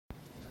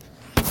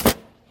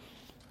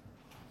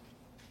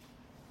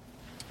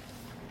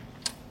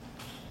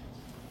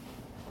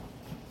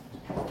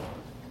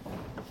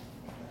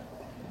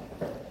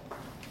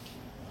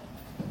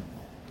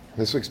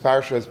This week's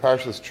parsha is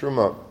Parshas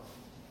Truma.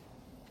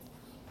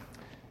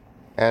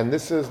 And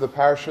this is the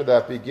parsha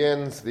that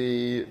begins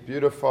the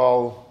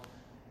beautiful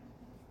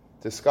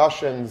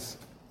discussions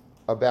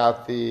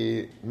about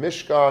the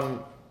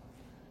Mishkan,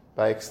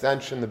 by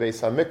extension the Beis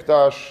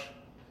HaMikdash,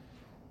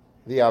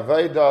 the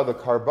Aveda, the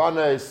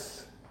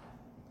Karbanos,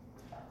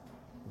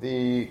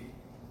 the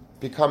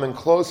becoming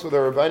close with the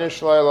Rebbeinu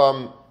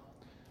Shleilam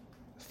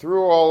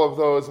through all of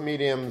those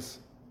mediums.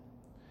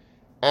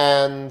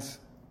 And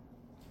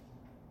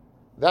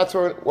that's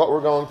what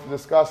we're going to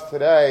discuss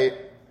today.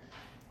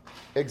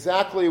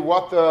 Exactly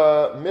what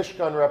the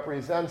Mishkan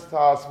represents to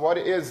us. What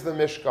is the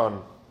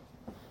Mishkan?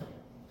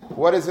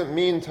 What does it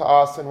mean to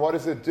us, and what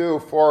does it do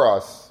for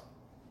us?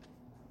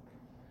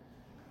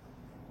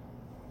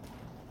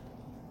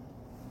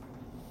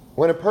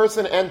 When a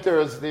person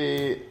enters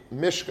the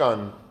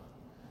Mishkan,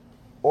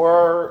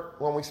 or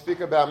when we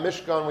speak about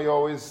Mishkan, we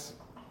always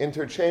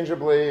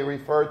interchangeably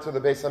refer to the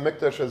Beis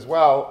HaMikdash as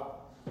well.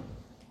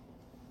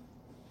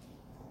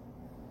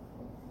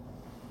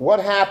 What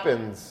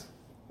happens?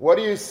 What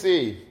do you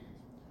see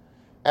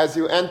as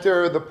you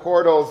enter the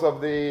portals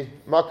of the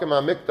Makom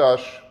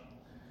HaMikdash?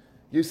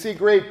 You see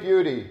great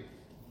beauty.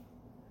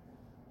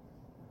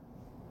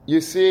 You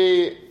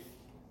see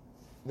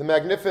the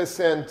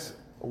magnificent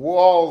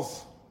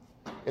walls.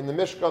 In the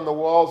Mishkan, the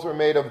walls were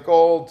made of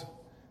gold,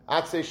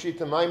 Atzei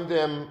Shita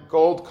Maimdim,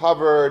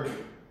 gold-covered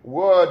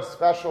wood,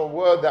 special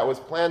wood that was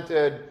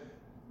planted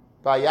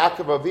by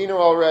Yaakov Avinu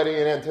already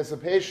in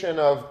anticipation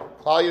of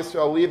Klal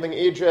Yisrael leaving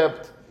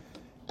Egypt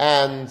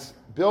and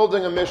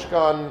building a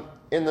Mishkan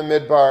in the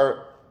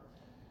Midbar.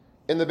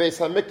 In the Beis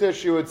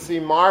HaMikdash, you would see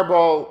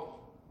marble,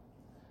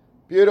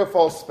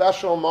 beautiful,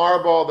 special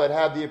marble that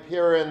had the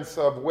appearance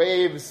of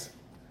waves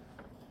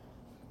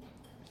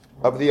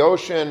of the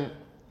ocean.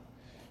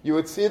 You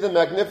would see the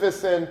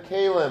magnificent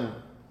Kalim,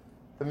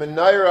 the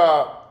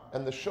Menorah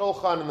and the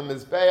Shulchan and the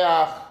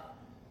Mizbeach,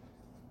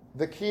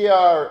 the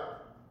Kiyar,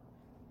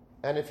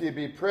 and if you'd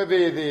be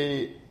privy,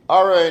 the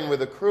Aron with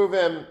the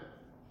Kruvim.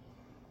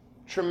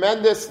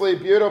 Tremendously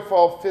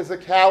beautiful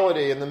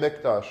physicality in the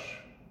Mikdash.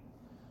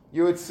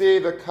 You would see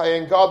the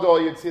Kayin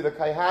Gadol, you'd see the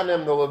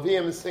Kaihanim, the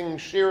Leviim singing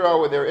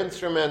Shira with their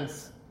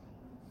instruments.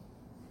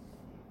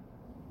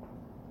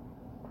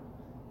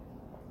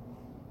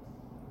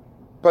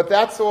 But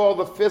that's all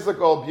the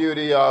physical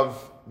beauty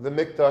of the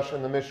Mikdash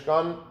and the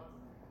Mishkan.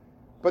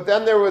 But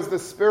then there was the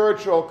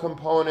spiritual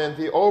component,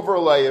 the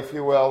overlay, if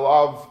you will,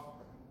 of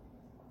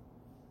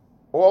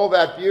all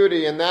that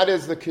beauty, and that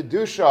is the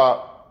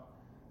Kedusha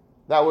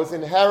that was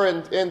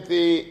inherent in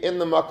the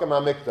Makom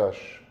HaMikdash.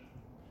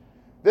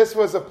 This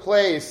was a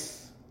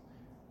place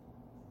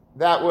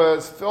that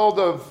was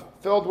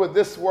filled with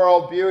this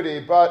world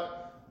beauty,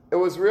 but it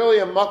was really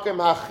a Makom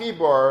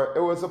HaChibur. It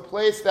was a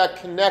place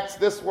that connects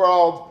this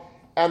world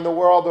and the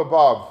world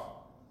above.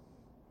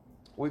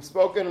 We've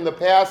spoken in the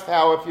past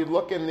how if you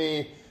look in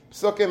the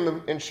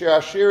Psukim in Shir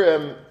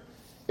Hashirim,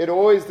 it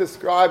always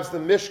describes the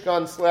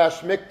Mishkan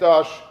 /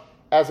 Mikdash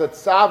as a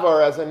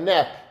tzavar, as a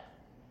neck.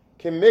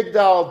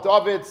 Kimigdal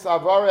David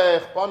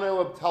Savarech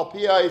Banel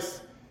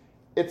Talpiais.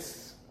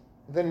 It's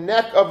the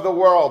neck of the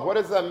world. What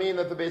does that mean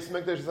that the Beis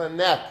Mikdash is a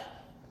neck?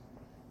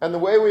 And the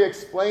way we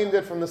explained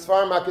it from the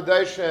Sfarim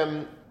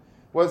HaKadoshim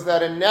was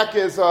that a neck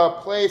is a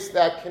place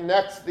that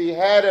connects the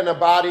head and a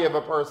body of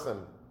a person.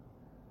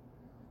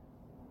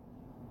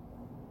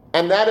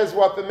 And that is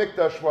what the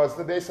Mikdash was.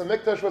 The Beis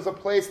HaMikdash was a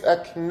place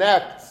that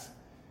connects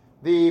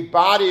the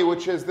body,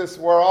 which is this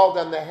world,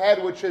 and the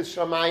head, which is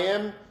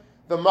Shamayim.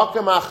 The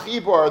Makom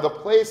HaChibur, the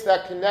place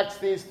that connects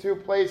these two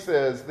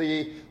places,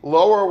 the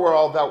lower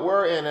world that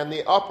we're in and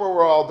the upper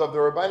world of the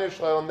Rebbeinu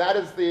Shleilam, that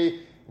is the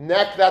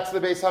neck, that's the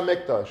Beis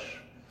HaMikdash.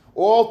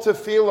 All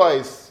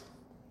tefillos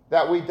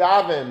that we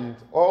davened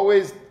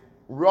always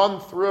run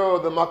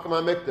through the Makom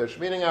HaMikdash,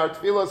 meaning our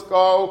tefillos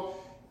go,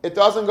 it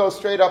doesn't go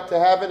straight up to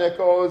heaven, it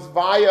goes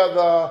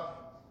via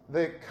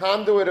the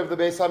conduit of the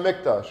Beis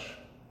HaMikdash.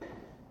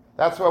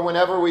 That's why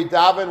whenever we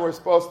daven, we're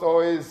supposed to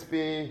always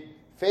be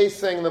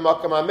facing the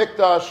Makom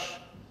HaMikdash,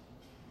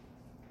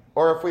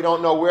 or if we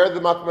don't know where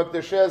the Makom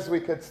HaMikdash is, we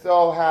could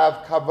still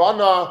have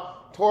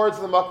Kavanah towards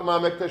the Makom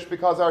HaMikdash,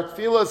 because our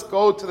tefillas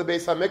go to the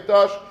Beis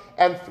HaMikdash,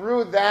 and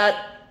through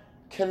that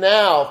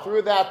canal,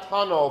 through that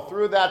tunnel,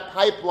 through that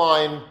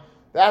pipeline,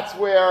 that's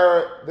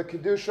where the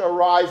Kedusha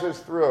rises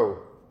through.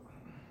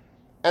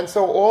 And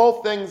so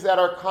all things that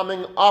are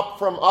coming up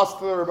from us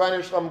to the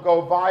Rebbeinu Shleilam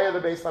go via the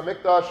Beis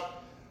HaMikdash.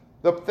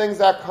 The things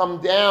that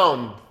come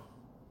down,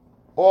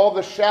 all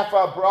the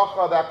shefa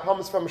bracha that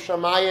comes from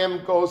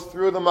Shamayim goes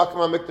through the Makom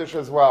HaMikdash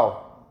as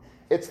well.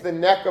 It's the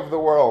neck of the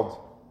world.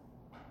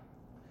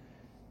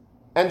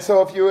 And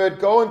so if you would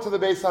go into the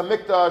Beis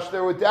HaMikdash,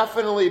 there would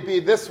definitely be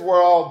this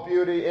world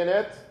beauty in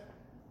it.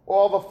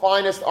 All the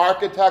finest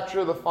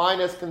architecture, the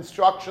finest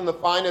construction, the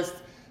finest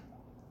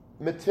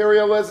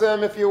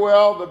materialism, if you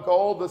will, the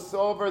gold, the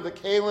silver, the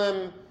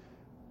kalim.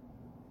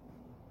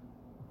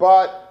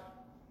 But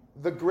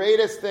the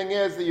greatest thing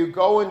is that you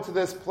go into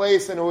this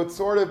place and it would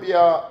sort of be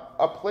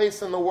a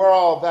place in the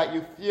world that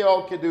you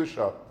feel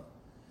Kedusha.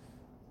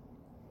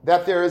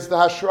 that there is the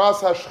Hashras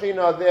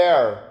Hashchina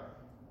there.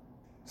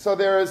 So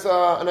there is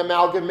an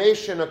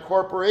amalgamation, a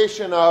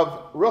corporation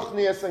of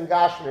Ruchnius and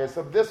Gashmius,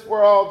 of this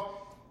world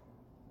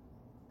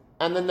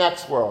and the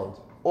next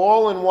world,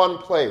 all in one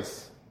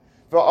place.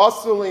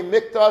 V'asuli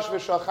mikdash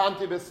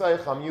v'shachanti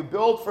b'seicham. You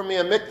build for me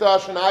a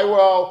mikdash and I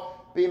will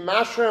be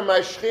masher my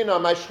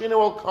shechina. My shechina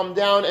will come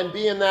down and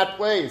be in that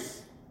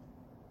place.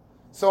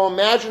 So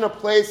imagine a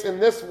place in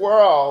this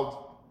world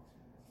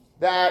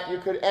that you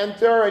could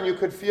enter and you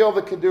could feel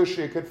the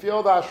Kedusha, you could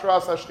feel the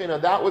Hashras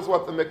HaShechina. That was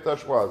what the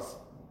Mikdash was.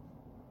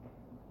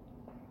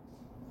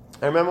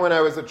 I remember when I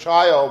was a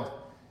child,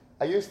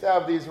 I used to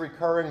have these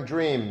recurring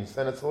dreams,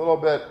 and it's a little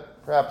bit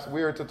perhaps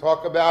weird to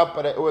talk about,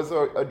 but it was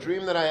a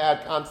dream that I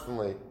had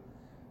constantly.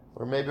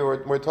 Or maybe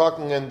we're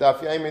talking in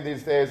Daf Yomi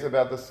these days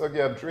about the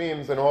sugya of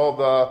dreams and all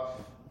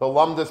the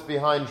lumdus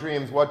behind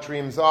dreams, what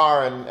dreams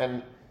are,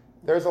 and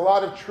there's a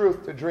lot of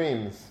truth to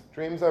dreams.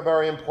 Dreams are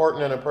very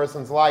important in a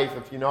person's life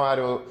if you know how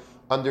to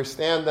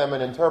understand them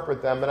and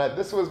interpret them. And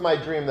this was my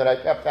dream that I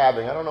kept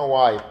having. I don't know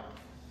why.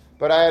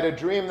 But I had a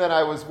dream that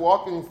I was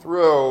walking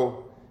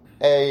through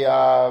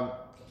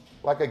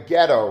like a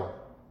ghetto,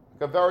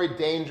 like a very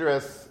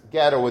dangerous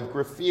ghetto with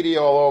graffiti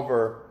all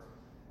over.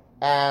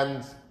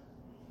 And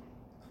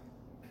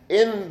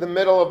in the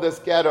middle of this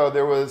ghetto,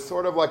 there was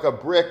sort of like a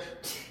brick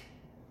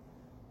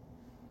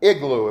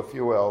igloo, if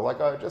you will.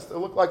 It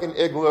looked like an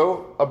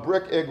igloo, a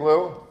brick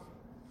igloo.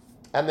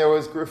 And there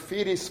was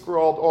graffiti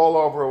scrawled all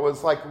over. It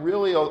was like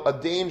really a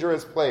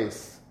dangerous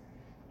place.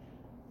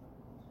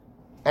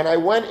 And I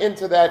went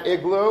into that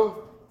igloo,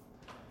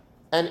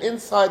 and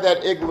inside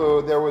that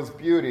igloo there was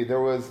beauty.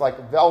 There was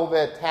like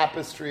velvet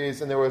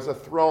tapestries, and there was a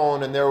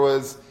throne, and there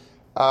was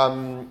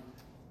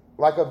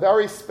like a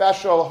very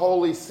special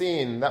holy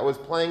scene that was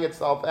playing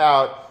itself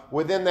out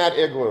within that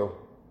igloo.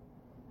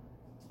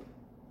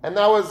 And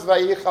that was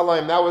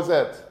Vayichalayim, that was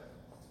it.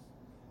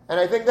 And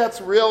I think that's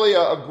really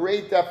a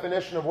great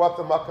definition of what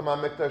the Makam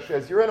HaMikdash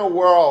is. You're in a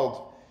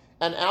world,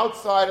 and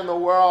outside in the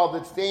world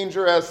it's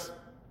dangerous,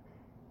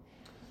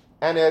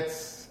 and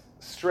it's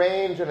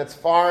strange, and it's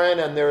foreign,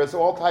 and there is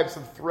all types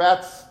of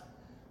threats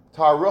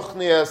to our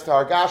Ruchnias, to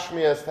our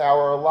Gashmias, to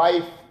our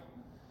life.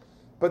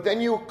 But then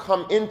you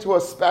come into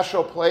a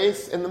special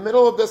place in the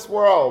middle of this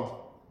world,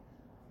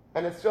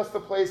 and it's just a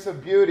place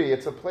of beauty.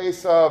 It's a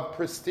place of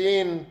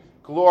pristine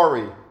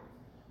glory.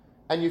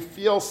 And you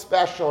feel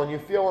special, and you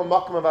feel a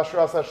makam of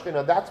Hashras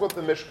HaShechina. That's what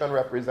the Mishkan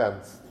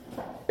represents.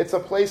 It's a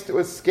place to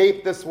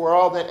escape this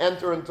world and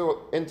enter into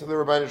the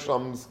Rebbeinu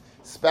Shalom's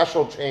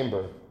special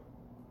chamber.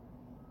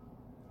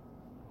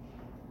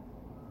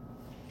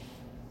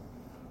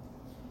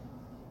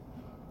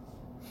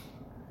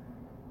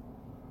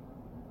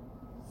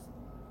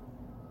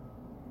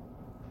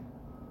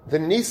 The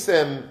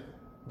nisim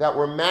that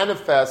were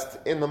manifest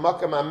in the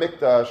Makam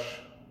HaMikdash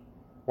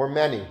were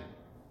many.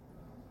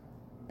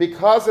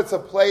 Because it's a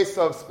place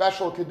of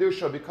special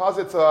Kedusha, because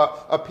it's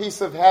a piece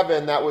of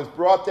heaven that was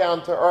brought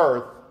down to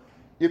earth,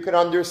 you can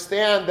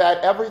understand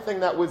that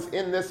everything that was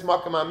in this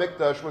Makam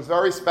HaMikdash was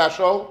very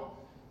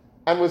special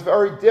and was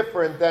very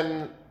different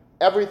than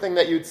everything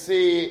that you'd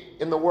see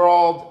in the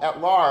world at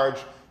large.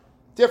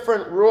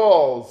 Different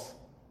rules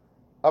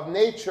of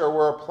nature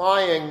were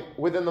applying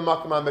within the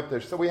Makam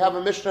HaMikdash. So we have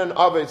a Mishnah in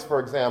Avos, for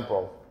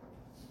example,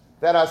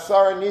 that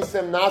Asara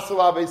Nisim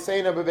Nasala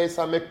Beisena Bebeis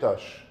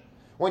HaMikdash.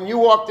 When you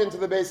walked into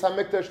the Beis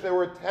HaMikdash, there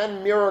were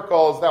 10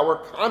 miracles that were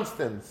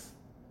constants.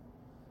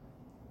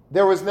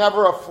 There was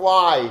never a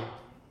fly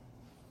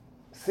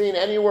seen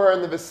anywhere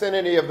in the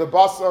vicinity of the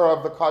basar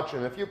of the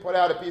kachim. If you put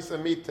out a piece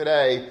of meat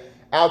today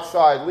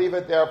outside, leave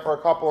it there for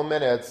a couple of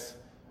minutes,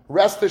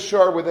 rest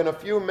assured within a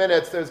few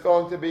minutes there's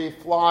going to be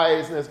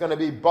flies and there's going to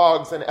be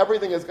bugs and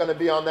everything is going to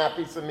be on that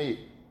piece of meat.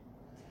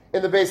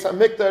 In the Beis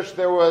HaMikdash,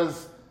 there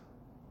was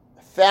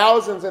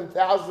thousands and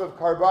thousands of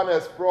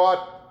karbanos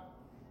brought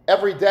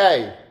every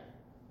day,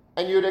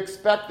 and you'd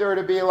expect there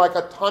to be like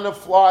a ton of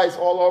flies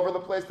all over the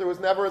place. There was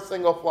never a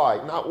single fly,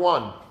 not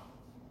one.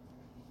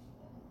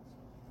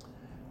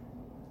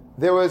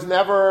 There was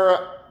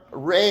never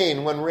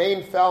rain. When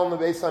rain fell in the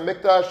Beis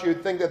HaMikdash,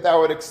 you'd think that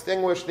would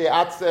extinguish the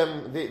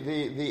atzim,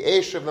 the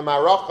eish of the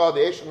maracha, the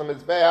eish of the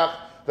mizbeach.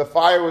 The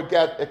fire would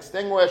get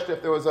extinguished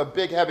if there was a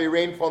big heavy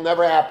rainfall.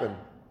 Never happened.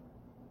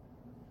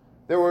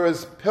 There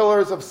was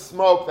pillars of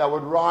smoke that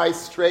would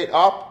rise straight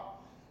up.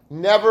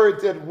 Never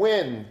did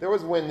wind. There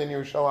was wind in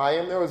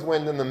Yerushalayim. There was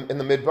wind in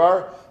the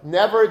Midbar.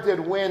 Never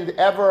did wind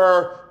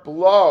ever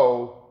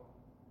blow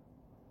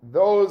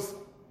those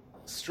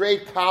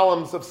straight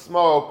columns of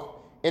smoke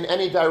in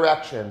any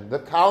direction. The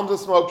columns of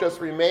smoke just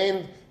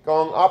remained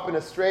going up in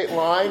a straight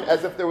line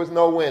as if there was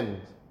no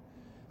wind.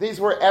 These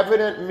were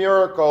evident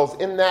miracles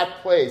in that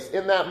place,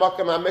 in that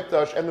Makam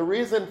HaMikdash, and the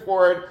reason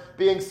for it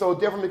being so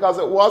different because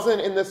it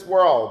wasn't in this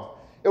world.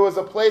 It was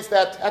a place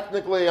that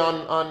technically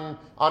on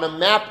a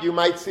map you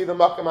might see the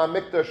Makam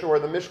HaMikdash or where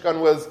the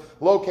Mishkan was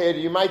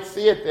located. You might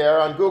see it there.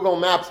 On Google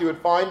Maps you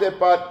would find it,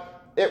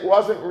 but it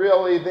wasn't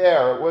really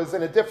there. It was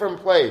in a different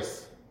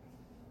place.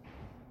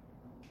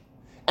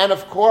 And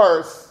of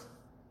course,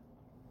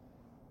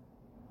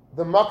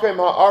 the makom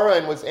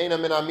ha'aron was eina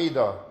min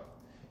amida.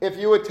 If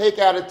you would take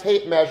out a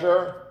tape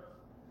measure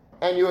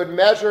and you would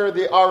measure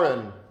the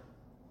aron.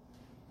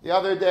 The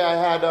other day I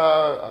had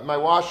my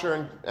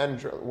washer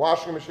and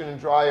washing machine and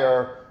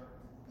dryer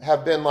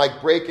have been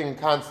like breaking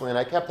constantly, and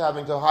I kept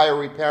having to hire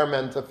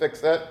repairmen to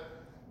fix it.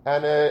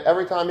 And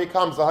every time he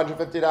comes,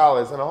 $150,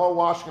 and a whole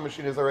washing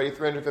machine is already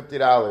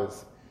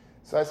 $350.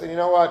 So I said, you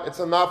know what, it's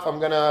enough. I'm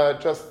going to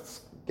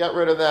just get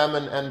rid of them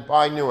and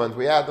buy new ones.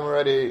 We had them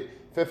already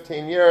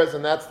 15 years,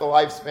 and that's the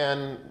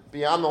lifespan,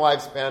 beyond the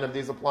lifespan of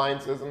these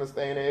appliances in this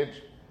day and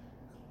age.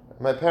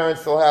 My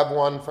parents still have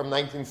one from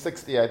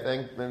 1960, I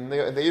think, and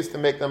they used to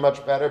make them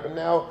much better, but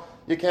now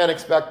you can't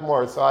expect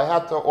more. So I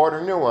had to order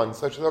new ones.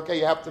 So she said, okay,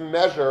 you have to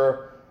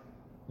measure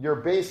your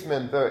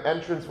basement, the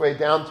entranceway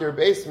down to your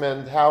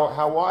basement,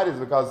 how wide is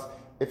it? Because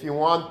if you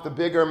want the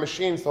bigger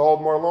machines to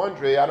hold more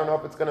laundry, I don't know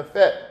if it's going to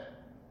fit.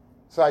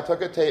 So I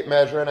took a tape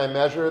measure and I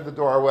measured the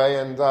doorway,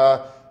 and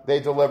they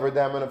delivered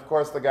them. And of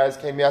course, the guys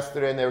came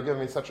yesterday and they were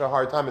giving me such a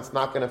hard time. It's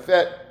not going to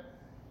fit.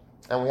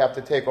 And we have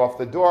to take off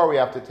the door. We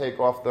have to take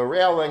off the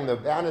railing, the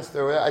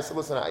banister. I said,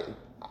 listen,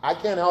 I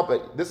can't help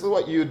it. This is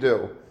what you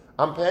do.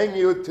 I'm paying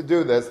you to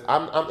do this.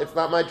 It's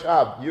not my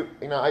job. You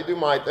know, I do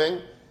my thing.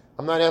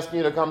 I'm not asking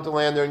you to come to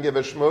Lander and give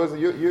a schmooze.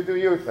 You do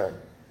your thing.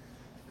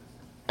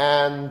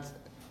 And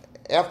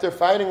after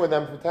fighting with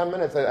them for 10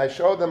 minutes, I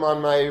showed them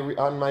on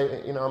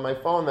my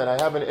phone that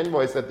I have an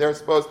invoice that they're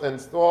supposed to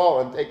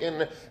install and take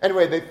in.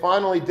 Anyway, they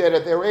finally did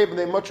it.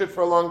 They muched it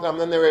for a long time,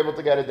 then they were able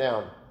to get it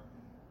down.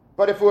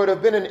 But if it would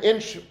have been an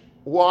inch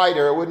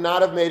wider, it would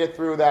not have made it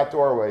through that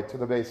doorway to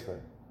the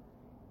basement.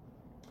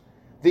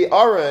 The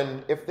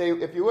aron, if these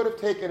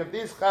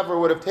chaver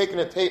would have taken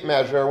a tape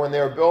measure when they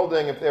were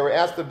building, if they were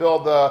asked to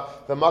build the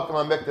Makom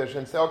HaMikdash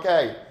and say,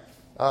 okay,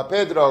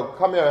 Pedro,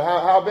 come here,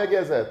 how big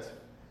is it?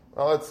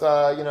 Well, it's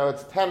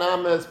 10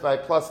 amas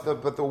but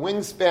the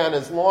wingspan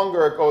is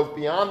longer, it goes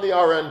beyond the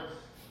aron.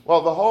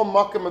 Well, the whole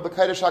Makom of the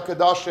Kodesh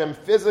HaKadoshim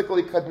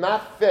physically could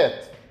not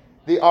fit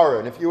the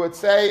aron. If you would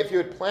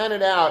plan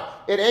it out,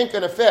 it ain't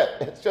going to fit.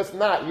 It's just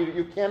not.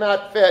 You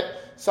cannot fit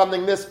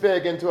something this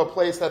big into a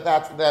place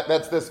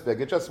that's this big.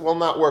 It just will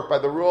not work. By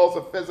the rules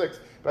of physics,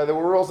 by the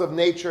rules of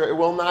nature, it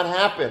will not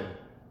happen.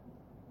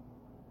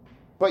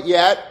 But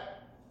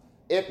yet,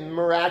 it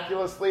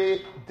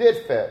miraculously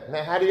did fit.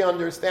 Now, how do you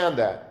understand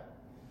that?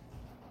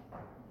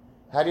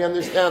 How do you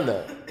understand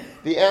that?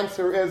 The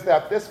answer is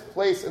that this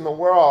place in the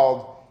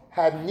world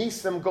had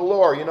nisim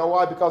galore. You know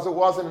why? Because it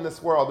wasn't in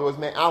this world. It was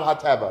me'al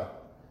hateva.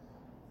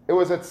 It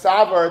was a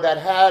tzavar that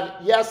had,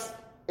 yes,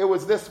 it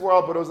was this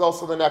world, but it was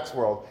also the next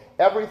world.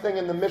 Everything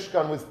in the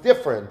Mishkan was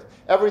different.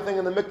 Everything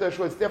in the Mikdash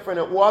was different.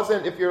 It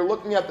wasn't, if you're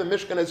looking at the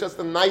Mishkan as just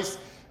a nice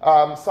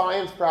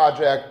science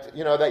project,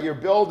 that you're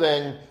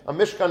building, a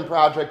Mishkan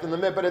project in the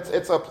mid, but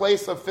it's a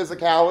place of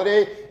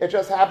physicality. It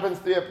just happens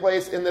to be a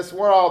place in this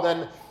world,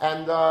 and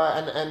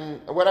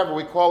whatever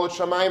we call it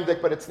Shamayim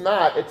Dik, but it's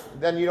not.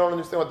 Then you don't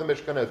understand what the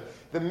Mishkan is.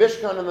 The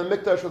Mishkan and the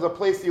Mikdash was a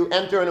place you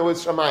enter, and it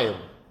was Shamayim.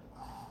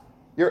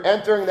 You're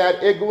entering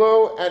that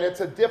igloo, and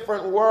it's a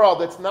different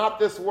world. It's not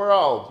this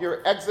world.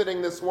 You're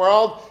exiting this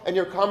world, and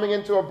you're coming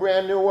into a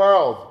brand new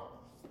world.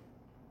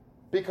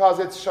 Because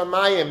it's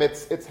Shamayim,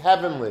 it's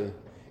heavenly.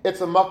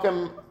 It's a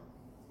makom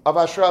of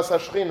Hashras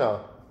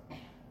HaShechina.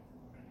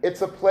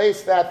 It's a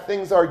place that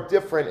things are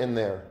different in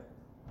there.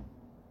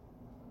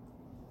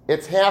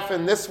 It's half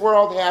in this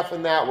world, half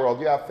in that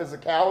world. You have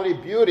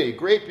physicality, beauty,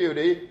 great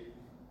beauty,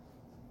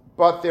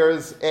 but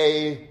there's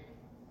a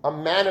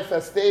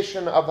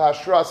manifestation of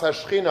Hashras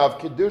HaShechina, of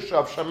Kedusha,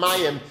 of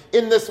Shamayim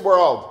in this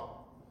world.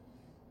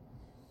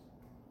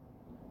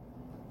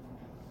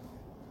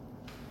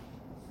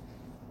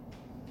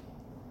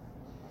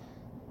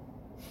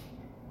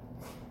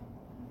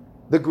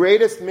 The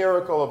greatest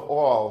miracle of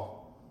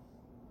all,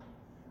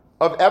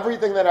 of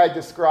everything that I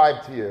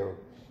described to you,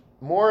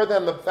 more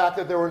than the fact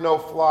that there were no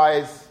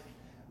flies,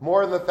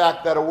 more than the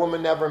fact that a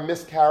woman never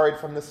miscarried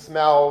from the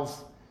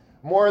smells,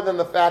 more than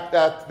the fact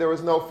that there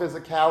was no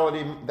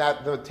physicality,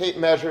 that the tape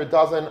measure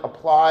doesn't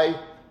apply,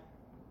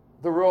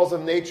 the rules of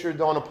nature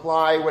don't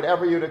apply,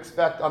 whatever you'd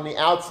expect on the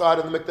outside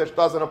of the Mikdash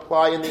doesn't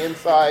apply in the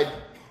inside.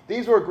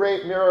 These were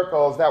great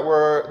miracles that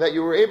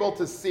you were able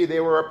to see.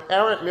 They were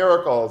apparent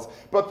miracles.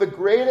 But the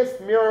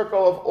greatest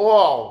miracle of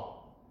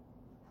all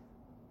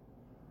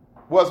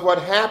was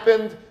what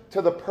happened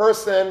to the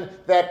person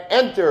that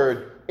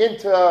entered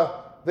into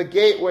the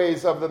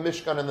gateways of the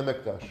Mishkan and the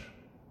Mikdash.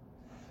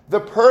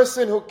 The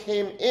person who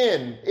came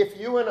in, if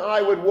you and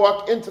I would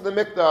walk into the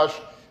Mikdash,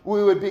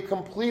 we would be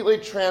completely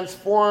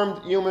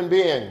transformed human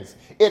beings.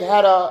 It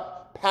had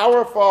a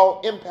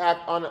powerful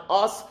impact on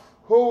us,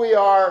 who we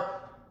are,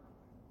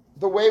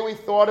 the way we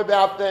thought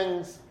about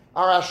things.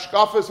 Our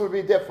hashkafas would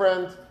be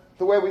different.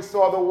 The way we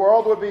saw the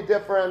world would be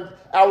different.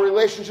 Our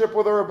relationship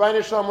with the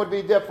Rebbeinu Shalom would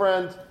be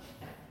different.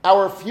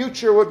 Our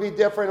future would be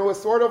different. It was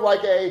sort of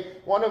like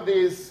one of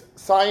these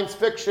science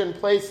fiction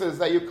places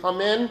that you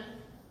come in,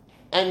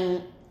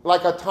 and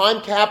like a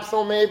time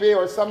capsule maybe,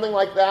 or something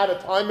like that, a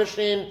time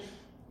machine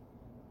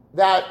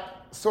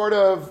that sort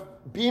of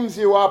beams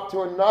you up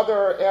to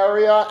another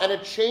area, and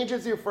it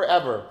changes you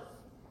forever.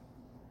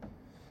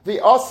 The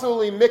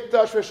asuli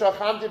mikdash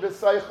v'shachanti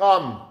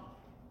b'saycham.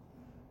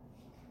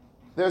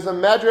 There's a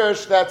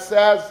medrash that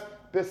says,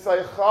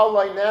 b'saychal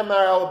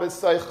leinemar el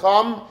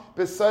b'saycham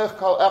b'saych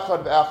kol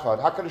echad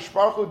v'echad. HaKadosh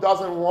Baruch Hu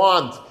doesn't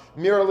want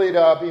merely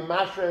to be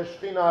mashra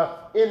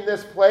Shechina in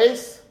this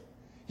place.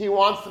 He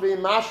wants to be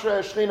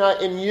mashra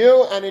Shechina in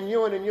you, and in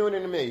you, and in you, and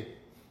in me.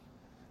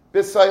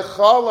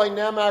 B'saychal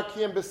leinemar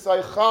kiyem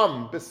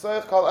b'saycham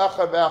b'saych kol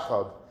echad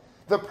v'echad.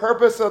 The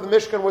purpose of the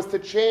Mishkan was to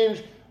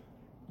change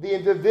the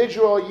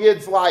individual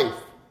Yid's life.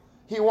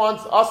 He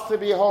wants us to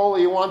be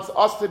holy. He wants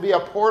us to be a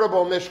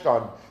portable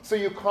Mishkan. So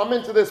you come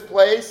into this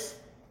place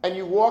and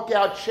you walk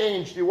out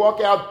changed. You walk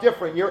out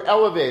different. You're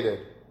elevated.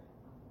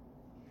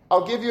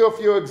 I'll give you a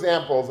few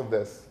examples of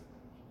this.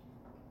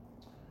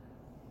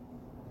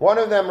 One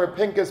of them, Reb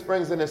Pinkus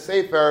brings in a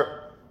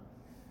sefer,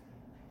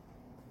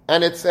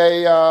 and it's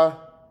a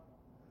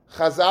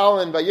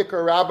Chazal in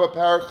Vayikra Rabbah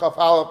Parak Chaf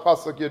Aleph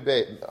Pasuk Yud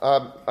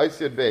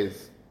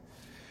Beis.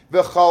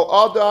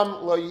 V'chal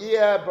adam lo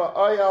yeh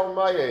ba'ayal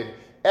mayed.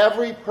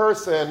 Every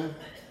person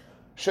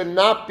should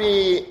not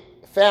be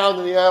found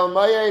in the Ayal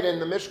Mayed, in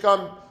the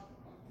Mishkan.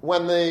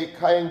 When the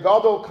Kohen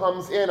Gadol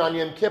comes in on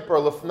Yom Kippur,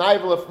 Lefnai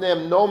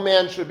v'Lefnim, no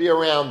man should be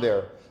around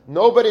there.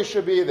 Nobody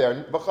should be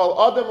there.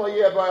 V'chal adam lo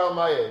yeh ba'ayal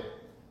mayed.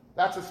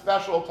 That's a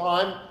special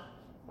time,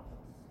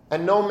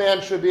 and no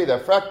man should be there.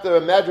 In fact, the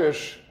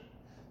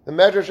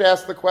Medrash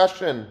asked the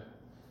question,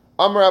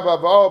 Amar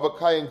Abavo,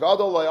 v'Kohen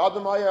Gadol lo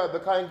adam hayah. The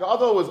Kohen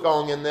Gadol was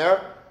going in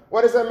there.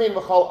 What does that mean?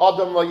 V'chal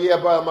adam lo yeh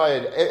ba'ayal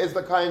mayed. Is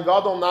the Kohen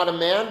Gadol not a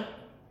man?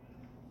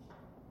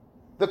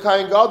 The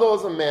Kohen Gadol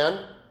is a man.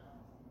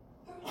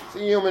 It's a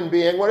human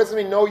being. What does it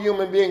mean? No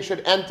human being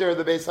should enter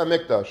the Beis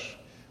HaMikdash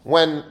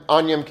when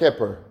on Yom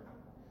Kippur.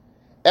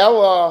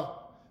 Ella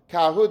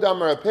kahud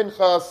amar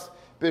Pinchas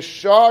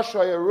b'shah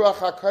shaya ruach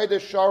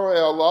hakodesh sharei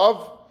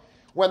alav.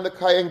 When the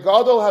Kohen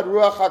Gadol had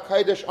ruach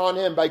hakodesh on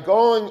him by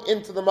going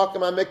into the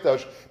Makom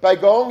HaMikdash, by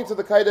going into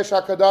the Kodesh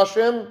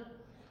HaKadoshim,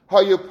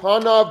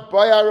 hayupanav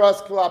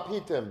bayaras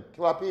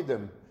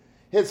kilapidim.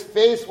 His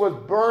face was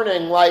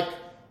burning like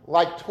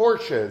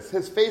torches.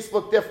 His face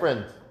looked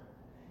different.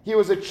 He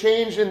was a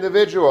changed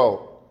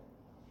individual.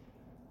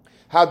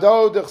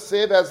 Hado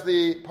d'chsiv, as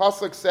the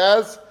pasuk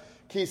says,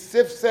 ki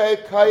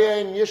sifsei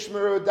kayin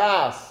yishmeru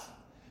das,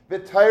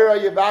 v'tayra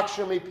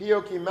yivakshu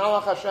mipiyo ki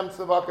malach Hashem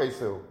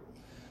tzavakesu.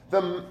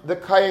 The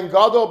Kohen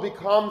Gadol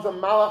becomes a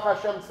malach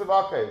Hashem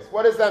tzavakes.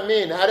 What does that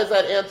mean? How does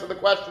that answer the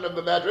question of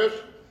the Medrash?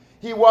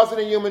 He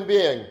wasn't a human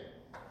being.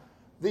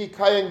 The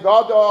Kohen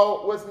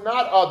Gadol was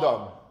not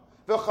Adam.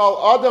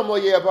 V'chal adam lo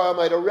yeh ba'ayal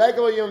mayed. A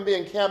regular human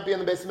being can't be in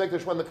the Beis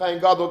HaMikdash when the Kohen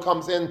Gadol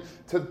comes in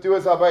to do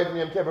his Avodah in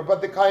Yom Kippur. But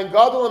the Kohen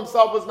Gadol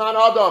himself was not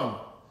Adam.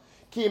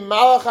 Ki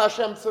malach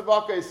Hashem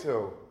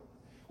tzavakesu.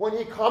 When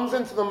he comes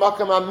into the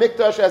Makom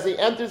HaMikdash, as he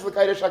enters the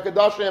Kodesh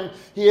HaKadoshim,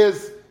 he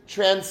is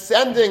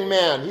transcending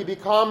man. He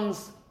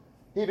becomes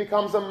a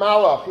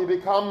malach. He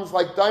becomes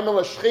like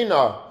daimel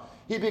shechina.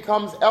 He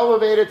becomes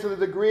elevated to the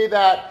degree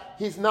that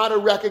he's not a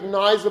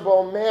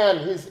recognizable man.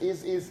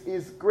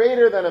 He's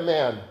greater than a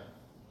man.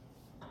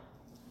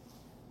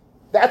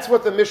 That's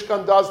what the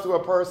Mishkan does to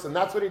a person.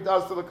 That's what he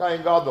does to the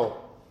Kohen Gadol.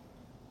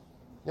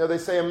 You know, they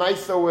say a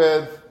Maisa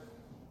with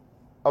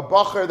a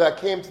bacher that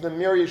came to the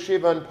Mir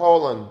Yeshiva in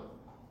Poland,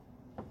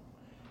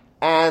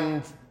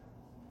 and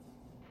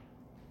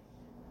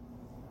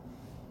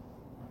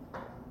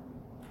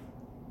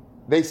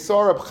they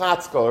saw Reb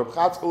Chatzkel. Reb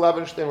Chatzkel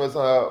Levenstein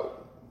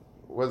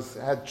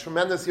had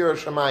tremendous Yirah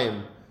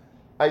Shamayim.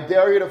 I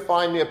dare you to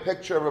find me a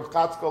picture of Reb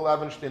Chatzkel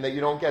Levenstein that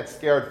you don't get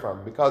scared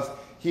from, because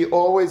he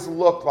always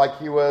looked like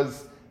he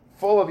was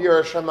full of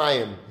Yirah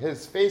Shamayim.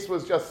 His face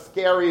was just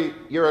scary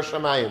Yirah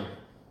Shamayim.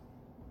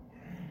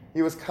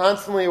 He was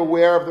constantly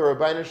aware of the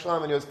Rabbeinu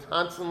Shalom, and he was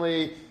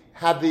constantly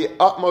had the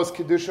utmost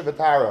Kedusha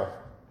V'Tara.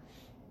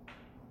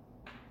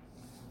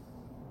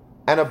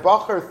 And a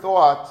bacher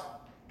thought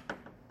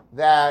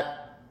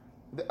that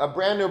a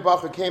brand new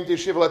bacher came to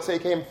yeshiva, let's say he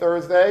came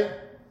Thursday.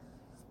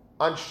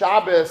 On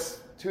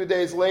Shabbos, 2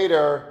 days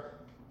later,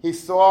 he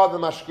saw the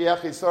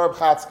mashgiach, he saw Reb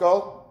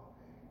Chatzkel,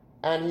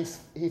 and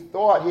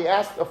he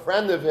asked a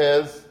friend of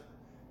his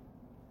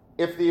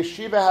if the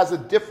yeshiva has a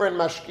different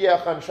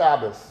mashgiach on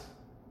Shabbos.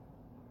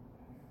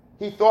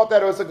 He thought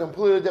that it was a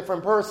completely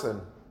different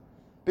person,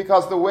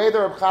 because the way that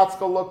Reb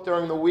Chatzkel looked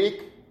during the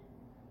week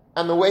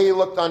and the way he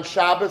looked on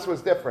Shabbos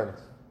was different.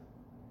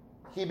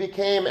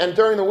 And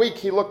during the week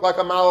he looked like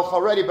a malach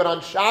already, but on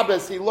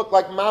Shabbos he looked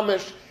like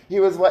mamish. He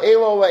was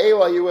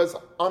la'ela, he was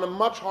on a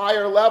much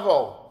higher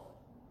level.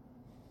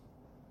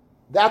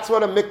 That's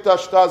what a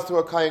mikdash does to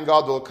a Kohen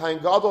Gadol. A Kohen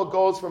Gadol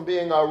goes from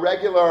being a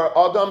regular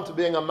Adam to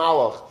being a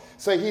malach.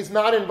 So he's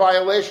not in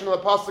violation of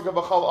the pasuk of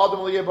V'chal Adam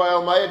L'yeh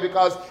Ba'ayal Mayed,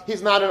 because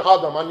he's not an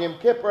Adam. On Yom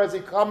Kippur, as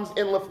he comes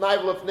in Lefnai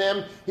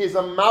V'Lefnim, he's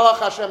a malach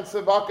Hashem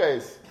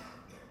Tzivakes.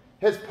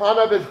 His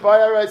panav is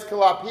bayarais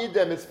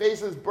kilapidim. His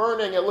face is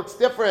burning. It looks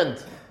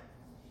different.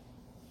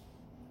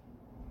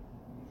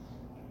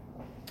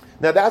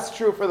 Now that's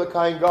true for the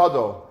Kohen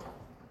Gadol.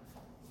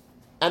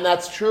 And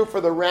that's true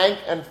for the rank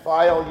and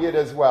file Yid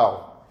as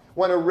well.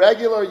 When a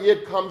regular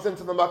Yid comes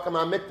into the Makam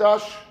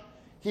HaMikdash,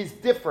 he's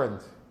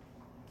different.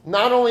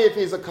 Not only if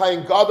he's a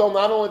Kain Gadol,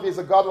 not only if he's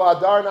a Gadol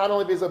Adar, not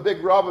only if he's a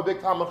big Rav, a big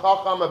Talmid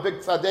Chacham, a big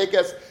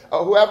Tzaddikus,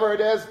 whoever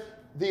it is,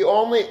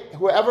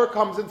 whoever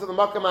comes into the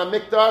Makam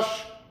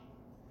HaMikdash,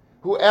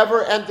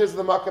 whoever enters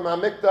the Makam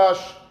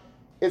HaMikdash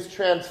is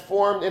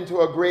transformed into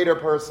a greater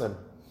person.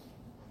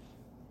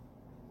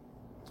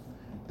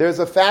 There's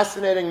a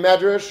fascinating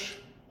medrash.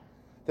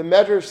 The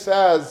medrash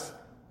says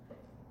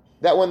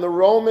that when the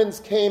Romans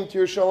came to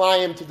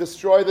Yerushalayim to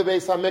destroy the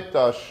Beis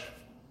HaMikdash,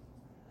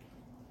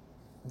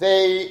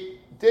 they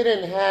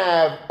didn't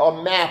have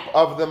a map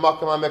of the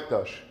Makam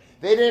HaMikdash.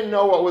 They didn't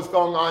know what was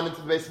going on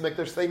into the Beis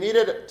HaMikdash. They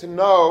needed to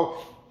know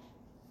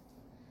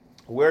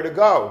where to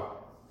go.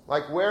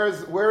 Like, where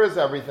is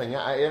everything?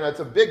 It's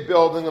a big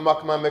building, the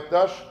Makam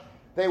HaMikdash.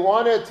 They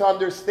wanted to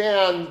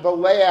understand the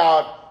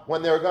layout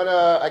when they were going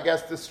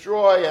to,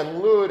 destroy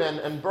and loot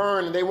and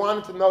burn. They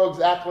wanted to know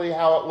exactly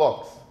how it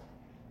looks.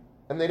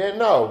 And they didn't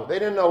know. They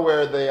didn't know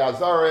where the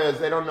Azar is.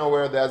 They don't know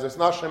where the Ezras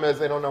Nashim is.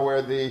 They don't know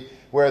where the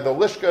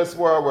Lishkas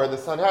were, where the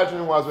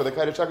Sanhedrin was, where the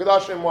Kodesh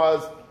HaKodashim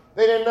was.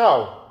 They didn't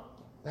know.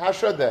 How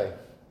should they?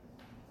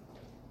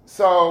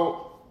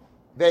 So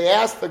they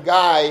asked the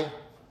guy.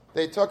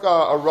 They took a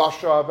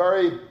Rasha, a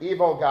very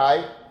evil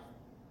guy.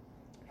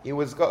 He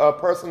was a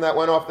person that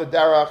went off the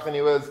derech, and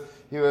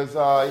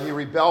he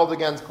rebelled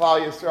against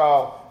Klal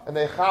Yisrael. And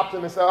they chapped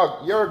him and said,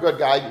 "Oh, you're a good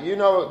guy. You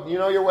know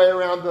your way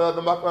around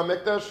the Makam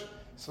HaMikdash?" He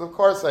said, "Of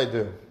course I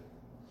do.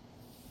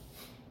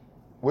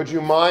 Would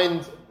you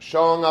mind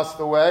showing us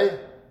the way?"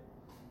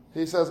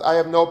 He says, "I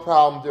have no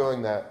problem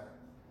doing that.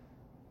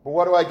 But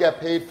what do I get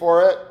paid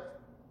for it?"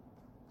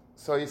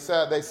 So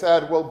they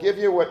said, "We'll give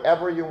you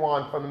whatever you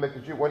want from the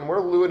Mikdash. When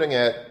we're looting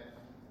it,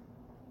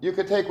 you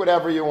could take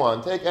whatever you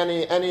want. Take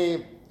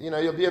any.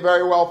 You'll be a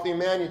very wealthy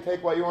man. You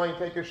take what you want. You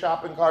take your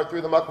shopping cart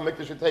through the Makam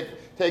HaMikdash. You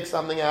take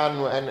something out,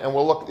 and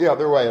we'll look the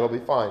other way. It'll be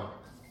fine."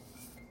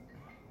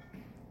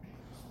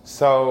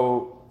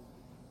 So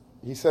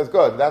he says,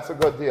 "Good. That's a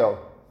good deal."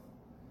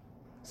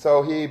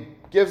 So he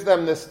gives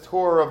them this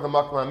tour of the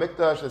Makam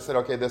HaMikdash. They said,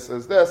 "Okay, this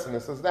is this and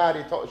this is that."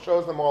 He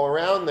shows them all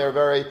around.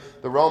 The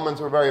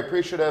Romans were very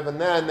appreciative. And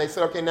then they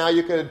said, "Okay, now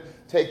you could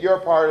take your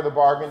part of the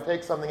bargain,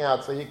 take something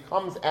out." So he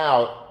comes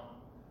out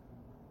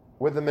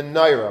with the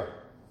menorah,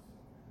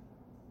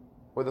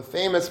 with the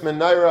famous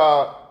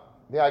menorah,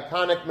 the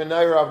iconic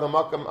menorah of the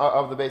Makam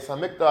of the Beis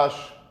HaMikdash.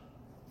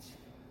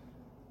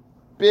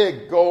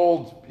 Big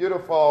gold,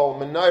 beautiful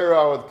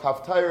menorah with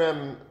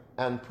kaftairim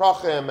and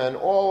prachim and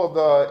all of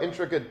the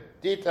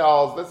intricate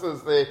details.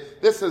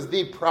 This is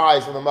the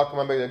prize of the Makam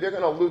HaMikdash. If you're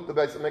going to loot the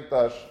Beis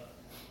HaMikdash,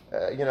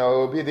 it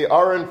would be the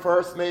Aron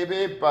first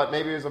maybe, but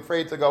maybe he was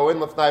afraid to go in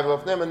l'fnai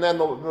v'l'fnim, and then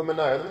the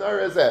menorah. The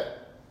menorah is it.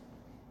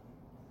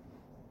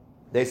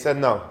 They said,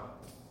 "No.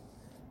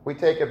 We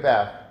take it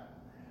back.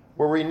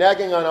 We're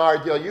reneging on our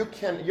deal.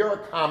 You're a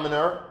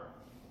commoner."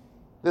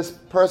 This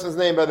person's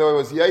name, by the way,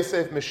 was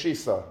Yosef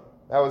Meshisa.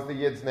 That was the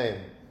Yid's name.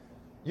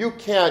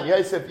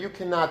 Yosef, you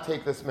cannot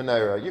take this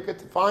menorah. You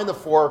could find a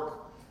fork,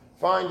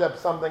 find up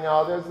something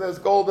else. There's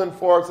golden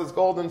forks, there's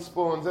golden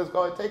spoons,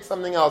 take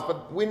something else.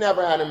 But we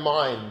never had in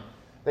mind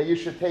that you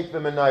should take the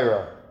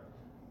menorah.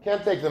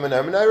 Can't take the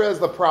menorah. Menorah is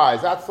the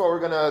prize. That's what we're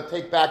going to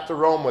take back to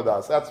Rome with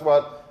us. That's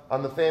what,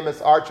 on the famous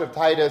Arch of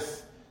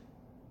Titus,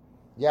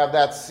 you have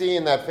that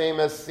scene, that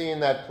famous scene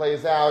that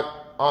plays out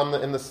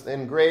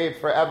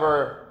engraved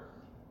forever,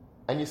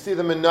 and you see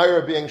the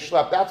menorah being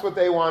schlepped. That's what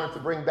they wanted to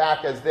bring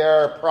back as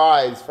their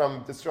prize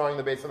from destroying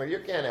the Beis HaMikdash. You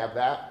can't have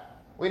that.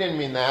 We didn't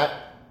mean that.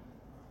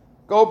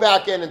 Go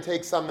back in and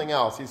take something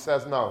else. He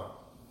says, "No,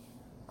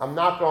 I'm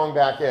not going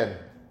back in."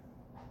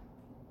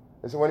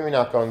 They said, "What do you mean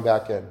not going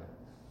back in?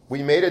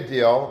 We made a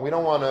deal. We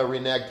don't want to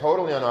renege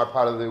totally on our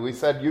part of the deal. We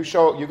said, you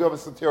give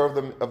us a tour of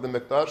the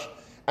Mikdash,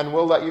 and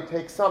we'll let you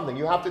take something.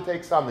 You have to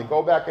take something.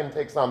 Go back and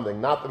take something,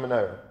 not the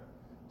menorah."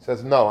 He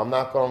says, "No, I'm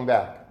not going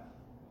back."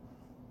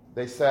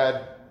 They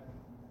said,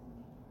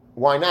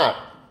 "Why not?"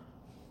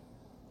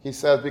 He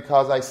says,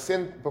 "Because I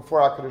sinned before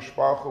HaKadosh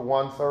Baruch Hu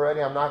once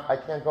already. I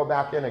can't go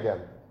back in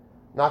again.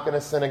 I'm not going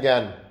to sin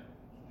again."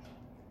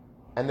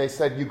 And they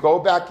said, "You go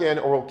back in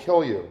or we'll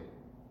kill you."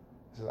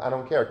 He says, "I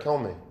don't care, kill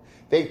me."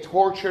 They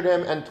tortured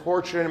him, and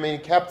he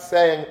kept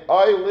saying,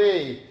 "Oy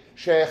li,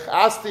 sheikh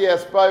asti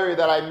esbayri,"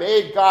 that I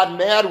made God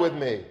mad with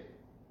me.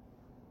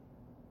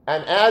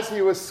 And as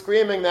he was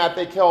screaming that,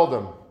 they killed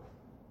him.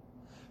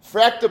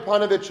 Frek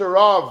Panovich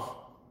Rav,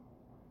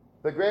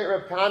 the great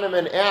Reb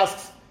Kahneman,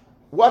 asks,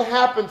 what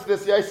happened to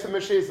this Yosef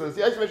Meshisa? This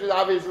Yosef Meshisa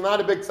obviously is not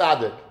a big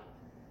tzaddik.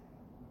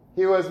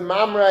 He was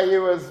mamre, he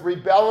was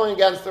rebelling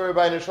against the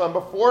Rebbeinu Shalom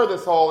before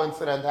this whole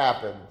incident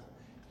happened.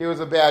 He was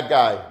a bad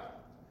guy.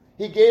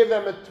 He gave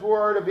them a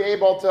tour to be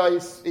able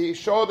to, he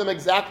showed them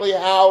exactly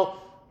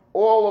how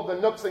all of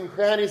the nooks and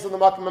crannies of the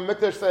Makam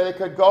HaMikdash so they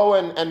could go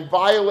and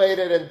violate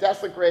it and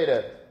desecrate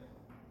it.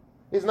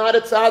 He's not a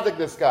tzaddik,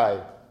 this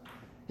guy.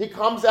 He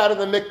comes out of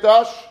the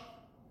Mikdash,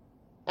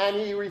 and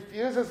he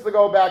refuses to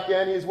go back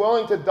in. He's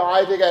willing to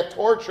die, to get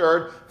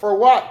tortured. For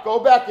what? Go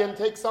back in,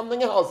 take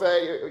something else.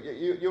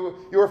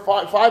 You were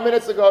 5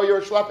 minutes ago, you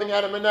were schlepping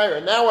out a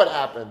menorah. Now what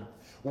happened?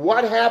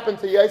 What happened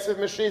to Yosef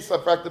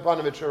Meshisa,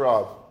 Frektapanovich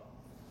Rav?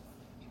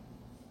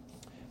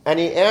 And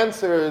he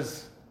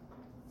answers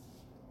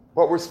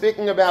what we're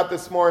speaking about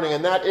this morning,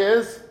 and that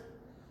is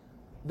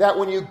that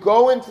when you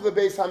go into the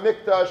Beis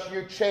HaMikdash,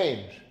 you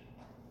change.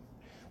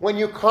 When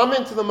you come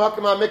into the Makom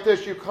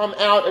HaMikdash, you come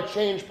out a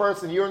changed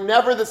person. You're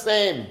never the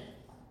same.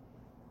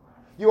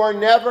 You are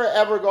never,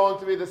 ever going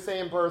to be the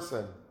same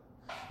person.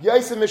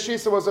 Yosef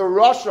Meshisa was a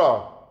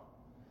Rasha,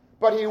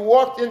 but he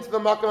walked into the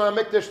Makom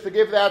HaMikdash to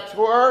give that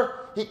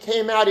tour. He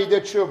came out, he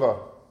did tshuva.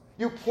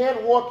 You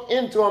can't walk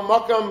into a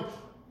Makom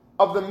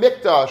of the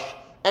Mikdash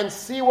and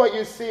see what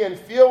you see and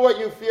feel what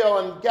you feel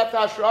and get the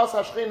Hashras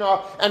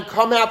HaShechina and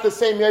come out the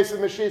same Yosef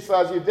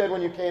Meshisa as you did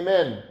when you came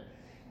in.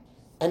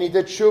 And he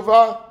did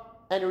tshuva,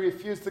 and he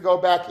refused to go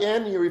back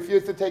in. He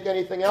refused to take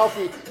anything else.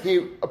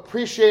 He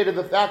appreciated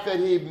the fact that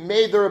he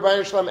made the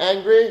Rebbeinu Shalom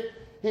angry.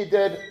 He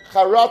did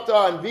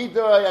charata and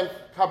vidoy and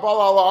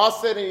kabbalah ala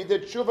asid, and he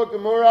did tshuva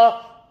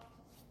gemura,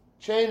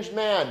 changed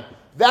man.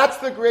 That's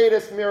the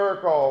greatest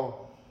miracle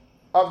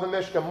of the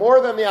Mishkan. More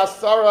than the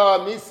Asara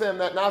Nisim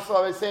that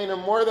Nasal is saying,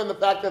 and more than the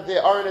fact that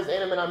the Aron is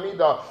Einem and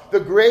Amida. The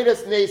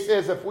greatest nace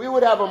is if we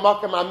would have a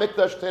Makom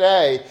HaMikdash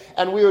today,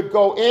 and we would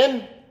go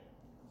in,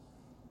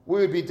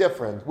 we would be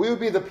different. We would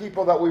be the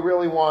people that we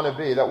really want to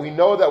be, that we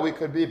know that we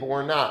could be, but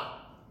we're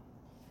not.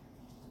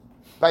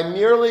 By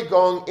merely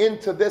going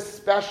into this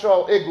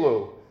special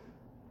igloo,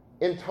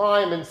 in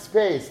time and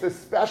space, this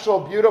special,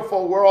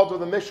 beautiful world of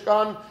the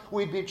Mishkan,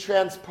 we'd be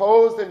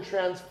transposed and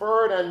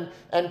transferred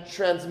and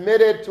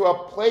transmitted to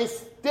a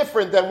place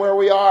different than where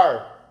we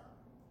are.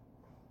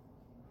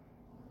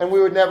 And we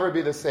would never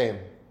be the same.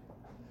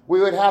 We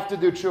would have to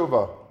do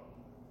tshuva.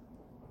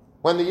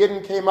 When the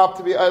Yidden came up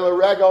to be Eila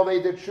Regal,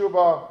 they did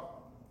tshuva.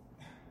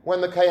 When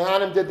the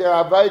Kaihanim did their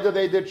Avayda,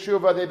 they did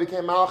tshuva. They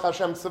became Malach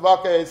Hashem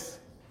Tzavakes.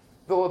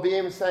 The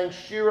Leviim sang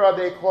Shira.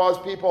 They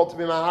caused people to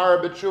be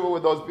Mahara B'tshuva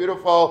with those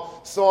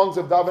beautiful songs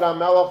of David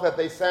HaMelech that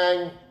they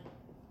sang.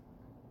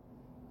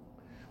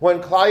 When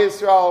Klal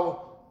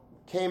Yisrael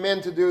came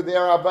in to do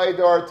their Avayda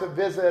or to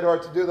visit or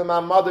to do the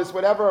Ma'amadis,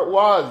 whatever it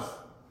was,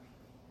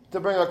 to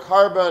bring a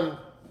carbon,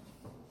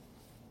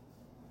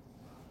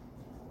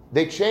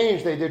 they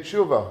changed, they did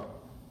tshuva.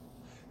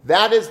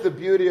 That is the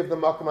beauty of the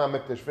Makom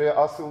HaMikdash.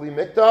 Ve'asuli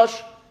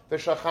mikdash,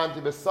 ve'shachanti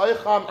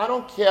b'saycham. I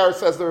don't care,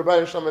 says the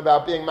Rebbeinu Shalom,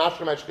 about being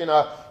Mashra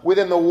Meshchina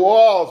within the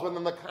walls,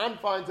 within the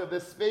confines of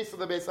this space of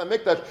the Beis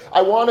HaMikdash.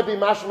 I want to be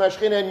Mashra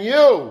Meshchina in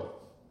you.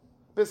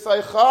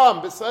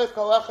 B'saycham, b'saych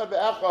kol echad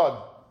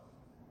ve'echad.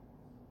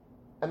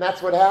 And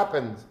that's what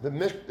happened. The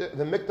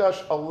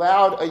Mikdash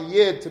allowed a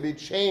Yid to be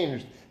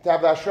changed, to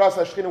have the Hashras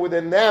HaShechina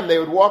within them. They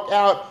would walk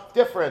out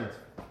different.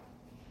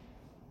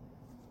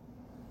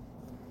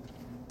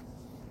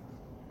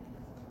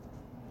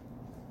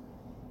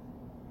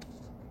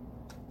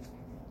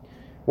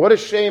 What a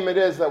shame it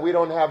is that we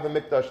don't have the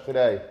Mikdash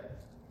today.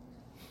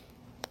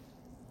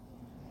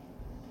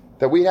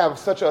 That we have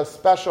such a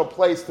special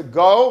place to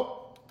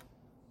go,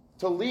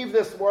 to leave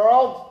this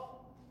world,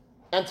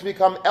 and to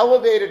become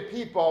elevated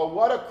people.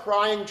 What a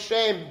crying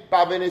shame.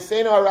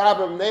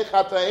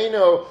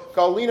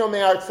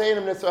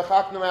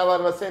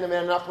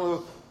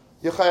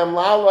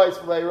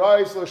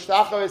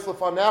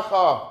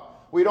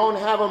 We don't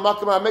have a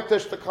Makom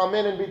HaMikdash to come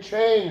in and be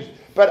changed.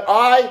 But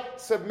I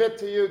submit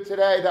to you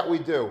today that we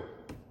do.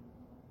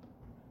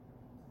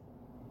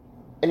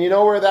 And you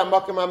know where that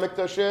Makom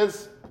HaMikdash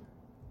is?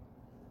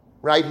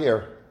 Right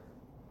here.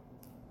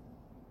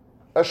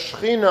 A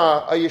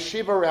yeshiva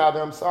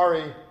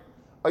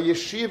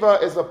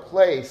is a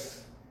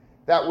place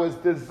that was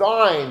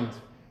designed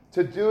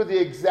to do the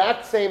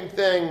exact same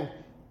thing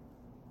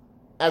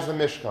as a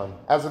Mishkan,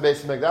 as a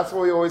Beis HaMikdash. That's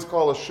what we always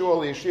call a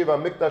shul, a yeshiva,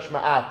 Mikdash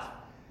Ma'at.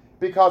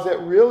 Because it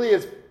really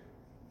is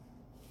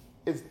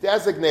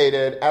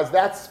designated as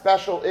that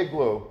special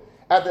igloo,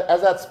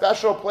 as that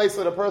special place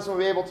that a person will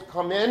be able to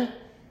come in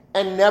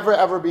and never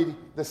ever be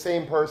the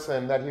same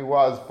person that he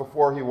was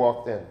before he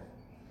walked in.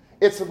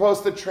 It's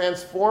supposed to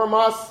transform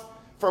us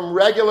from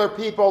regular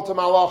people to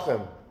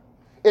malachim.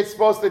 It's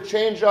supposed to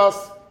change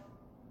us,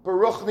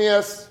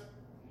 beruchnius.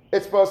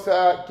 It's supposed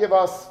to give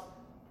us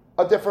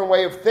a different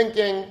way of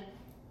thinking,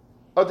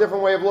 a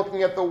different way of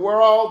looking at the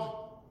world,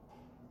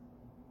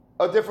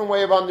 a different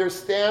way of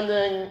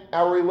understanding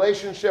our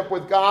relationship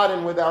with God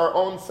and with our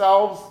own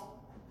selves.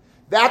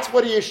 That's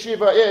what a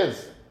yeshiva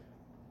is.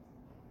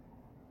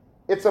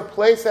 It's a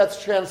place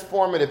that's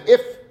transformative.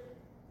 If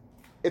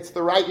it's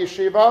the right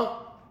yeshiva,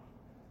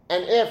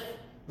 and if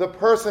the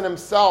person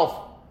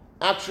himself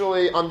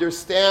actually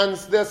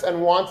understands this and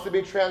wants to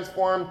be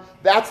transformed,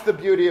 that's the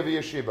beauty of a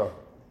yeshiva.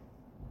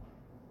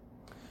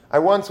 I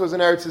once was in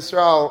Eretz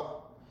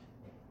Yisrael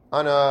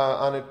on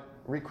a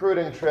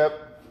recruiting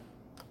trip.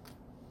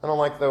 I don't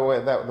like the way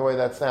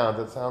that sounds.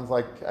 It sounds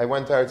like I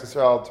went to Eretz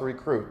Yisrael to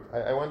recruit.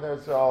 I went to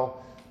Eretz Yisrael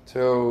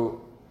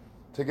to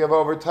to give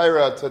over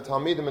Torah to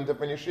Talmidim in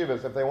different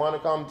yeshivas. If they want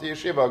to come to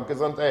yeshiva,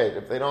 gesundheit.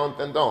 If they don't,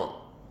 then don't.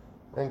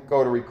 And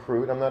go to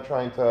recruit. I'm not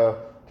trying to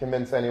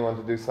convince anyone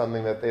to do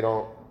something that they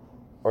don't,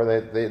 or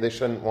they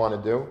shouldn't want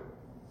to do.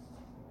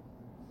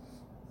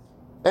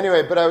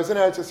 Anyway, but I was in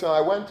Eretz Yisrael.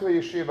 I went to a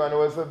yeshiva, and it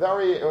was a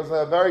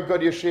very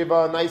good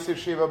yeshiva, a nice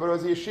yeshiva, but it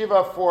was a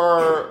yeshiva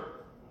for,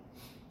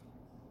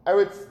 I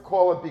would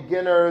call it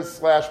beginners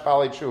 /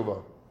 Bali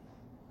Tshuva.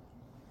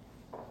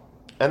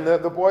 And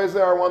the boys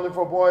there are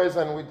wonderful boys,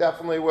 and we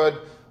definitely would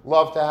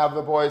love to have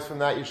the boys from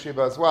that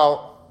yeshiva as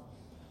well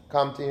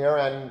come to here.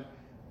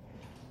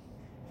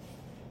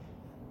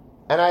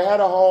 And I had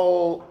a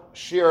whole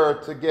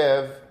shiur to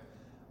give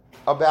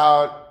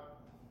about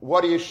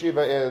what a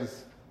yeshiva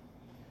is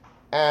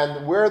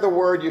and where the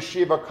word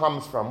yeshiva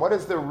comes from. What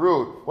is the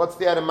root? What's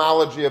the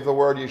etymology of the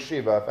word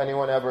yeshiva, if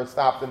anyone ever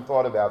stopped and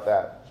thought about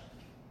that?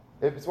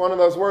 It's one of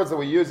those words that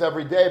we use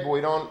every day, but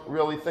we don't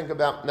really think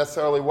about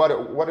necessarily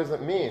what does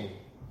it mean.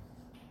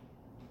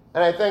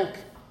 And I think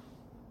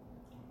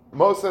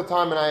most of the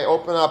time when I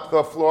open up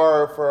the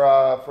floor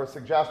for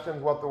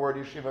suggestions what the word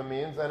yeshiva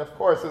means, and of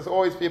course there's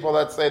always people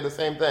that say the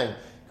same thing,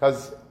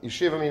 because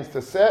yeshiva means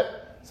to sit,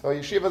 so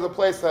yeshiva is a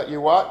place that you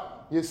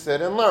what? You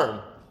sit and learn.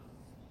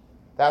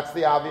 That's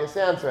the obvious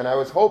answer, and I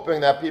was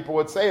hoping that people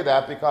would say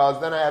that, because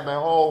then I had my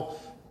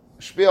whole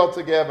spiel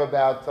to give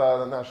about,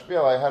 not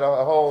spiel, I had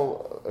a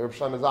whole, Reb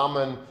Shlomo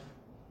Zalman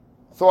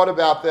thought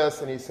about this,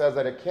 and he says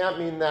that it can't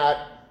mean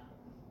that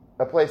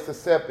a place to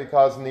sit,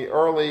 because in the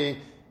early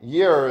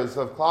years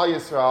of Klal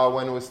Yisrael,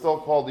 when it was still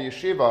called the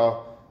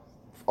yeshiva,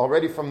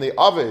 already from the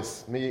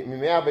Avis,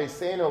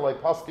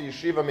 like Paska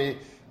Yeshiva,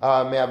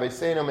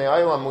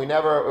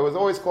 it was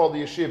always called the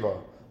yeshiva.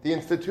 The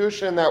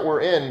institution that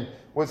we're in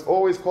was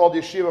always called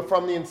yeshiva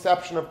from the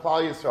inception of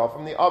Klal Yisrael,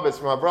 from the Avis,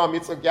 from Avraham,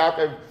 Yitzchak,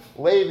 Yaakov,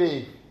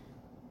 Levi,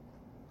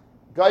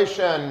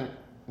 Gaishen,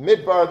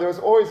 Midbar. There was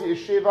always a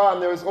yeshiva,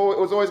 and it was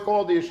always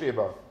called the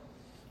yeshiva.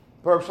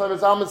 But Reb Shlomo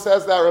Zalman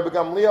says that Rebbe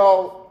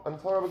Gamliel,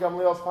 until Rebbe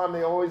Gamliel's time,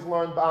 they always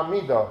learned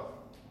Ba'amida.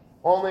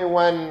 Only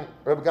when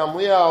Rebbe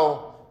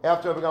Gamliel,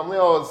 after Rebbe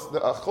Gamliel, the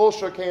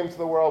Chulsha came to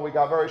the world, we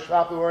got very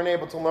shrap, we weren't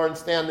able to learn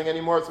standing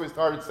anymore, so we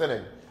started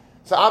sitting.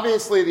 So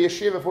obviously the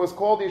yeshiva, if it was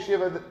called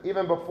yeshiva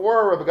even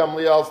before Rebbe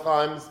Gamliel's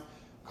times,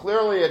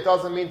 clearly it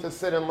doesn't mean to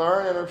sit and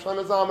learn, and Reb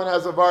Shlomo Zalman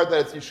has a vart that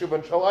it's yeshuva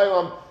and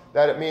shalaylam,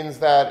 that it means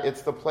that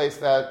it's the place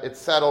that it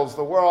settles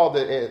the world,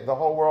 the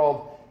whole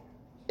world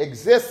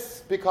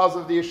exists because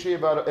of the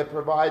yeshiva. It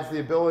provides the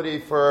ability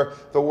for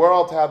the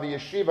world to have a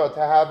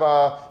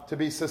yeshiva, to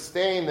be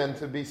sustained and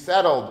to be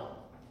settled.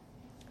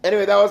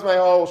 Anyway, that was my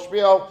whole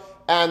spiel,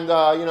 and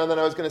then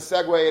I was going to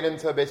segue it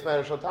into Beis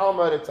Medrash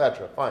Talmud,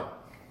 etc. Fine.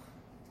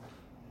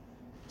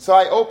 So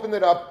I opened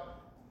it up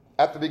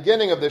at the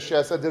beginning of this shir.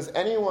 I said, does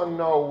anyone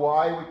know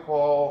why we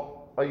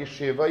call a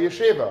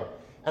yeshiva?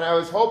 And I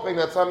was hoping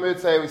that somebody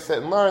would say we sit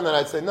and learn, and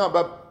I'd say no,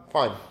 but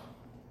fine.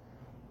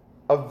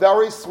 A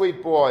very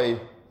sweet boy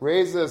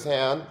raises his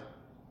hand,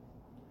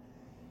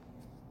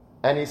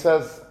 and he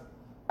says,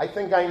 I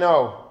think I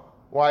know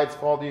why it's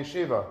called the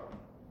yeshiva.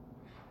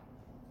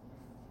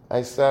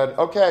 I said,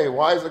 okay,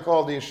 why is it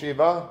called the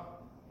yeshiva?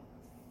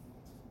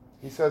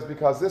 He says,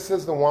 because this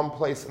is the one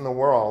place in the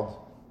world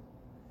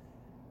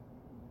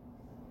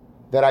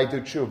that I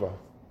do tshuva.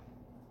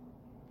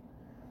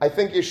 I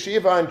think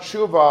yeshiva and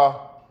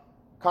tshuva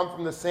come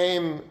from the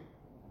same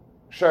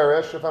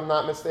sherish, if I'm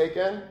not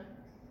mistaken.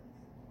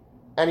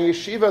 And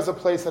yeshiva is a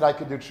place that I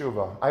could do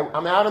tshuva.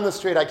 I'm out on the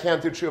street, I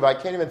can't do tshuva. I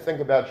can't even think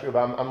about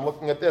tshuva. I'm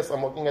looking at this,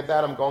 I'm looking at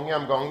that, I'm going here,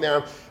 I'm going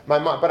there.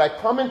 But I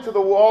come into the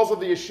walls of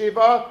the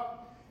yeshiva,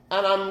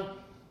 and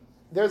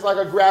there's like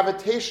a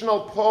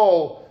gravitational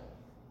pull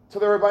to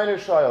the Rebbeinu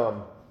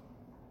Shalom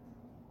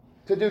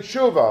to do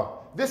tshuva.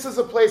 This is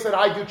a place that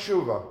I do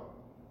tshuva.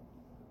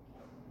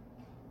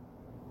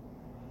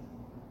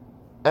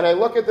 And I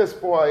look at this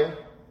boy,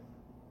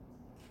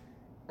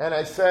 and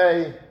I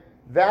say,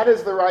 that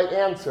is the right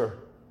answer.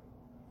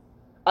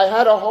 I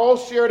had a whole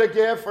shiur to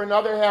give for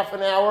another half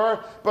an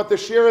hour, but the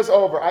shiur is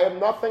over. I have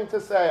nothing to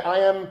say.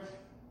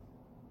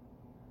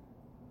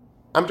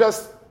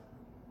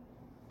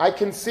 I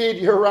concede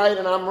you're right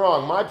and I'm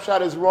wrong. My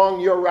pshat is wrong,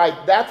 you're right.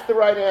 That's the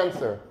right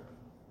answer.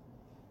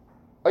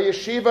 A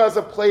yeshiva is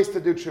a place to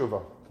do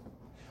tshuva.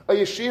 A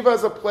yeshiva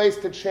is a place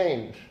to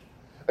change.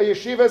 A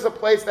yeshiva is a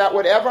place that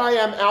whatever I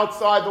am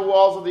outside the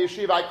walls of the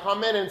yeshiva, I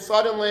come in and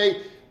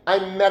suddenly I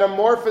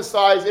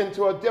metamorphosize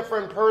into a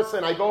different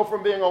person. I go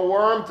from being a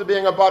worm to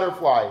being a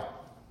butterfly.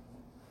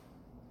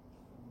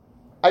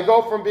 I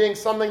go from being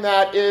something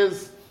that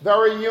is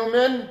very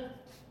human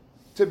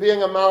to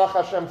being a Malach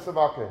Hashem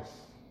Tzavakis.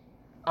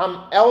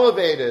 I'm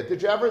elevated.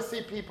 Did you ever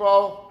see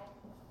people,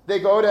 they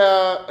go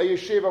to a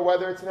yeshiva,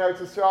 whether it's in Eretz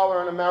Yisrael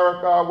or in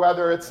America,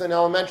 whether it's in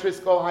elementary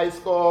school, high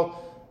school,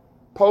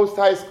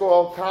 post-high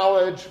school,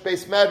 college,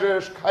 Beis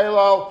Medrash,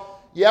 Kailal.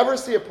 You ever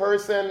see a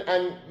person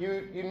and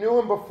you knew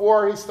him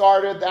before he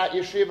started that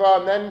yeshiva,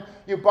 and then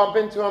you bump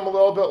into him a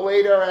little bit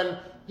later and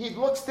he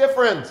looks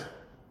different.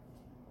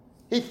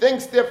 He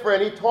thinks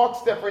different. He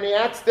talks different. He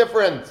acts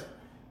different.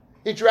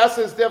 He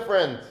dresses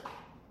different.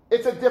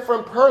 It's a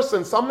different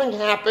person. Something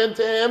happened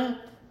to him,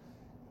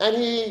 and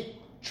he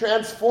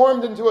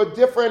transformed into a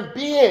different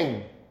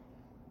being.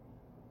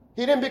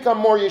 He didn't become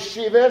more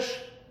yeshivish.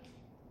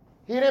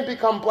 He didn't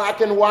become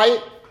black and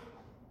white.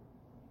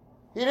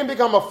 He didn't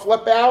become a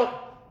flip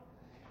out.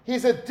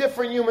 He's a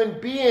different human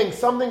being.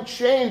 Something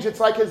changed. It's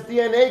like his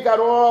DNA got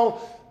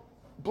all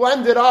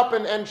blended up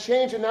and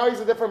changed, and now he's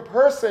a different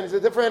person.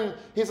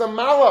 He's a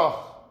malach.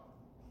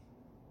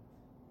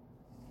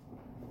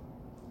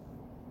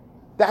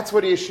 That's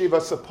what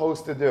yeshiva's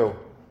supposed to do.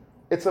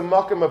 It's a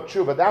makam of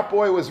tshuva. That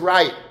boy was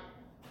right.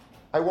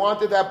 I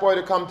wanted that boy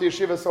to come to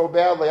yeshiva so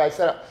badly. I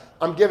said,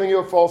 I'm giving you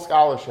a full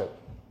scholarship.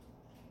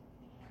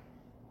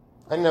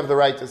 I didn't have the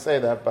right to say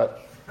that,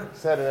 but I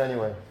said it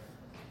anyway.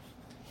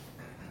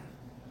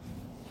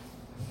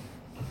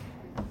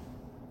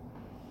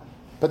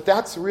 But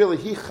that's really,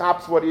 he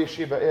chaps what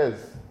yeshiva is.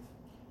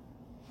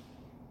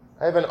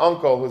 I have an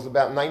uncle who's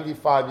about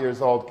 95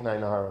 years old, K'nai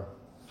Nahara.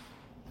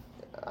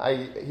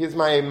 He's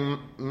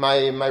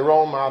my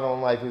role model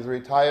in life. He's a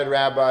retired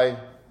rabbi.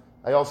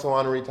 I also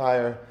want to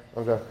retire.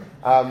 Okay.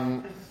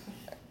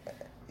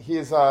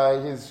 He's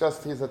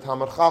a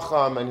Talmud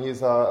Chacham, and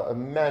he's a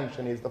mensch,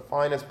 and he's the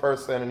finest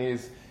person, and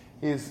he's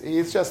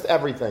just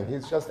everything.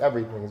 He's just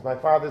everything. He's my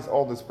father's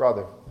oldest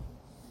brother.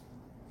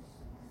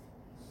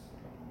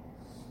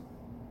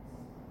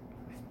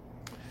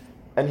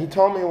 And he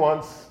told me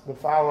once the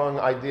following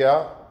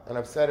idea, and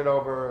I've said it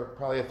over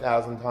probably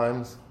 1,000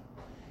 times.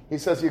 He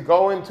says, you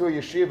go into a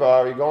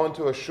yeshiva or you go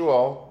into a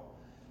shul,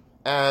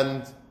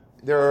 and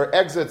there are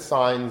exit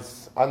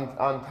signs on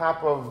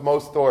top of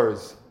most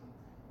doors.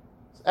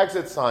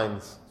 Exit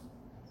signs.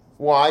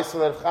 Why? So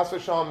that if chas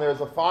v'shalom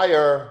there's a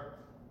fire,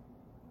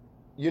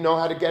 you know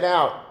how to get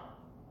out.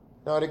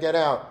 Know how to get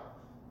out.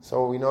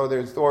 So we know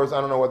there's doors. I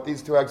don't know what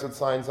these two exit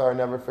signs are. I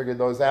never figured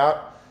those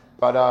out.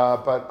 But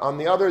on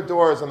the other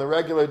doors, on the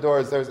regular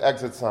doors, there's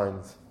exit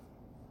signs.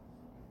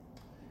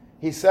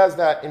 He says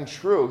that in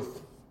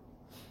truth,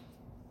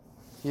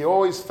 he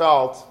always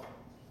felt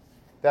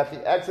that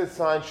the exit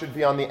sign should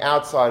be on the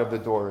outside of the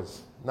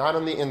doors, not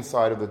on the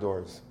inside of the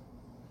doors.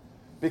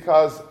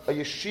 Because a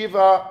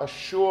yeshiva, a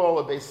shul,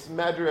 a beis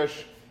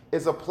medrash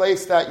is a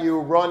place that you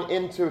run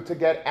into to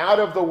get out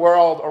of the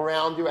world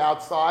around you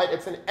outside.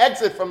 It's an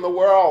exit from the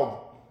world.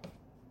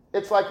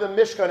 It's like the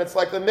Mishkan, it's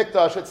like the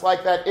Mikdash, it's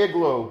like that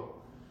igloo.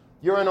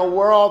 You're in a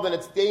world and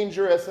it's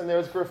dangerous, and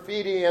there's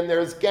graffiti, and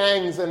there's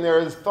gangs, and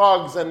there's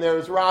thugs, and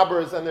there's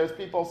robbers, and there's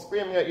people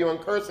screaming at you and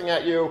cursing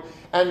at you,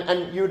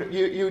 and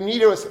you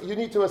need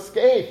to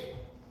escape.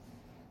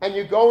 And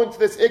you go into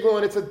this igloo,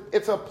 and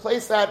it's a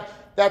place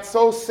that's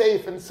so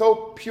safe and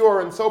so pure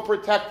and so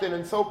protected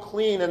and so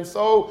clean and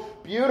so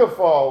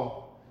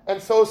beautiful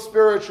and so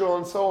spiritual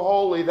and so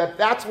holy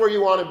that's where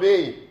you want to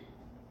be.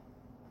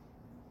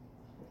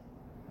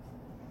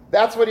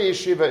 That's what a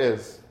yeshiva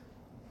is.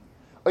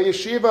 A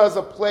yeshiva is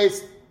a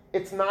place,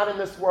 it's not in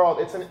this world,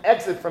 it's an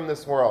exit from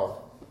this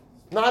world.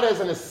 Not as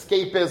an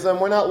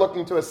escapism, we're not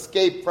looking to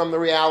escape from the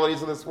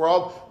realities of this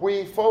world.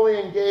 We fully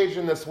engage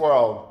in this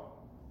world.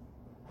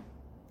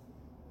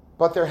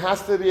 But there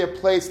has to be a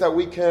place that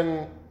we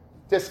can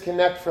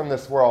disconnect from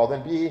this world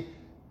and be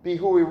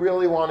who we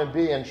really want to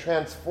be and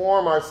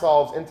transform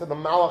ourselves into the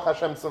Malach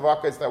Hashem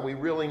Tzavakas that we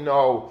really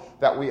know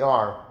that we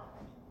are.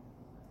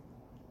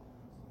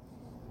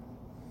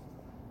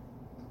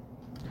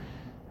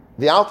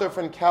 The Alter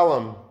von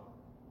Kelm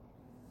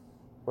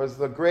was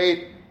the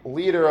great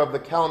leader of the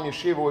Kelm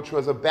Yeshiva, which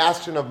was a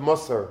bastion of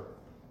Musar.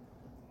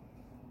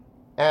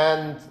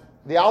 And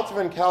the Alter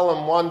von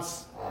Kelm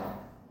once,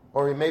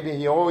 or maybe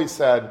he always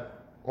said,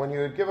 when you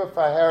would give a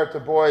faher to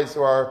boys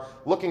who are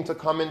looking to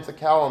come into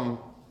Kelm,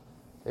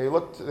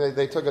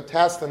 they took a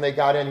test and they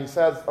got in. He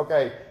says,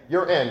 okay,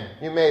 you're in.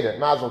 You made it.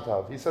 Mazel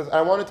tov. He says,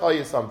 I want to tell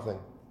you something.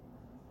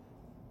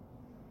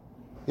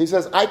 He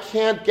says, I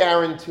can't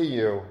guarantee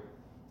you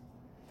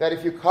that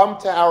if you come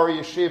to our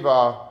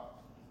yeshiva,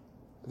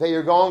 that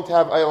you're going to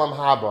have Olam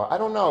Haba. I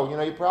don't know.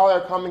 You probably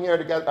are coming here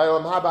to get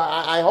Olam Haba.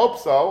 I hope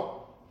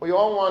so. We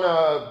all want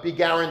to be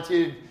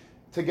guaranteed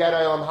to get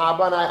Olam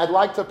Haba, and I'd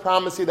like to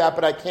promise you that,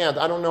 but I can't.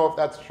 I don't know if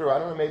that's true. I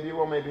don't know. Maybe you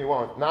will, maybe you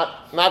won't.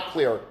 Not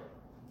clear.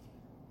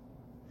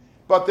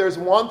 But there's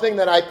one thing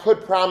that I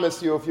could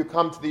promise you if you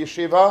come to the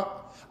yeshiva.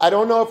 I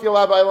don't know if you'll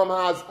have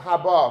Olam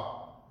Haba,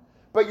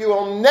 but you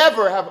will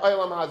never have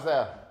Olam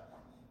Hazeh.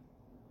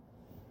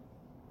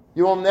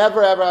 You will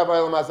never ever have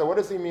Olam Hazeh. What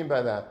does he mean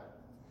by that?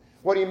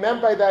 What he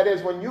meant by that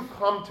is when you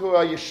come to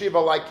a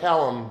yeshiva like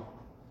Kelm,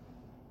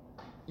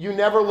 you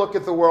never look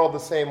at the world the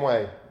same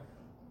way.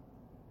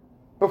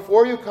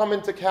 Before you come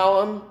into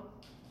Kelm,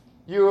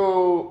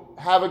 you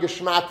have a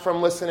geschmack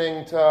from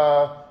listening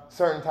to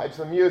certain types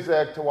of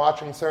music, to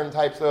watching certain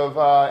types of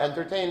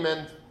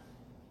entertainment.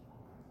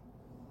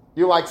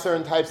 You like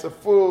certain types of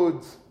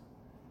foods.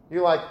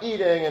 You like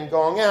eating and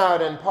going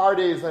out and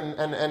parties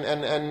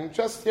and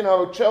just,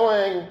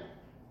 chilling.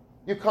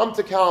 You come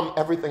to Kelm,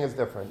 everything is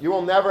different. You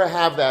will never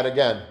have that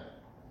again.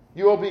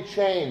 You will be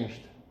changed.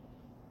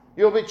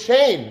 You'll be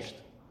changed.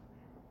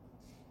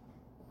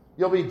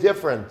 You'll be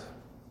different.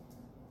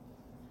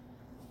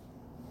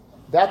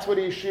 That's what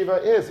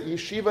yeshiva is.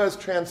 Yeshiva is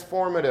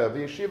transformative.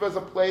 Yeshiva is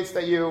a place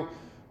that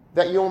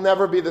you'll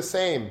never be the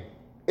same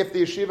if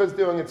the yeshiva is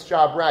doing its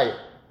job right.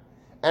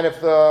 And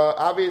if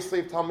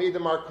obviously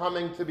Talmidim are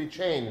coming to be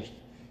changed.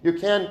 You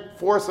can't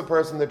force a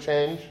person to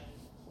change.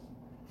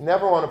 You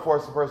never want to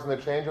force a person to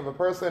change. If a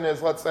person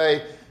is, let's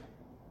say,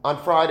 on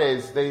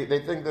Fridays, they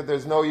think that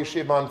there's no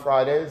yeshiva on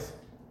Fridays.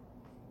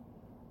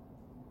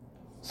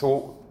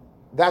 So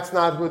that's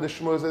not who the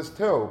shmuz is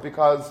too,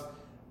 because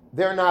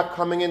they're not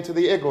coming into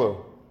the igloo.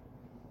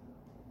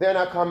 They're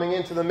not coming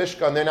into the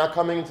Mishkan. They're not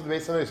coming into the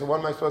Beis Hamikdash. So what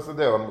am I supposed to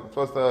do? I'm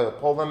supposed to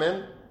pull them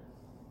in?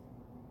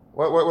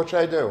 What should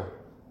I do?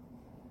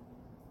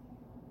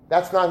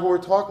 That's not who we're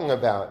talking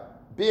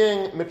about.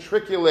 Being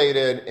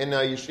matriculated in a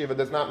yeshiva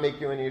does not make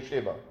you in a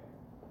yeshiva.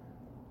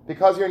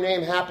 Because your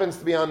name happens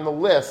to be on the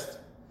list,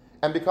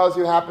 and because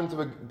you happen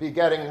to be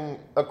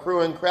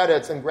accruing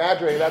credits and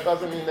graduating, that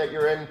doesn't mean that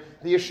you're in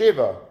the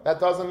yeshiva. That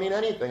doesn't mean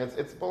anything.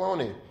 It's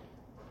baloney.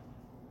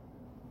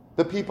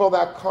 The people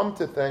that come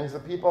to things, the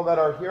people that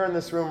are here in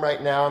this room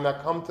right now, and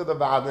that come to the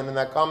Vadin, and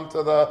that come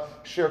to the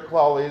Shir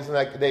Klalis, and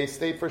that they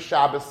stay for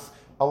Shabbos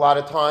a lot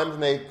of times,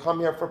 and they come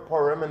here for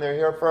Purim, and they're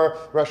here for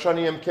Rosh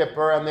Hashanah Yom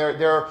Kippur, and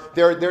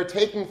they're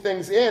taking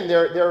things in.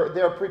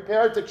 They're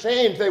prepared to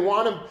change. They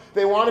want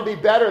to be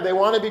better. They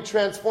want to be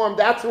transformed.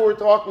 That's what we're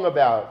talking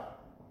about.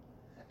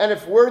 And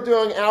if we're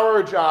doing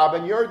our job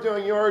and you're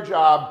doing your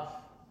job,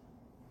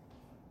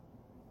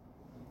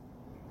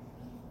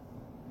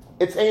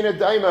 it's ein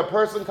daima. A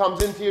person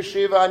comes into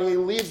yeshiva and he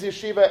leaves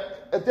yeshiva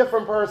a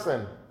different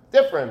person.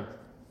 Different.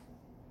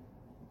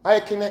 I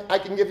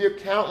can give you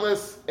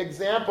countless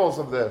examples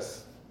of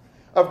this.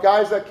 Of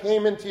guys that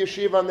came into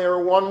yeshiva and they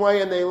were one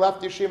way and they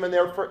left yeshiva and they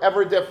were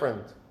forever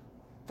different.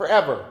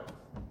 Forever.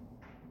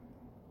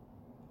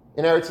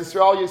 In Eretz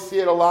Yisrael you see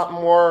it a lot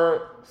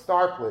more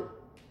starkly.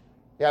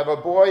 You have a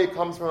boy, he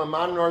comes from a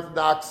modern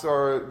Orthodox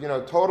or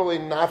totally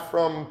not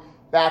from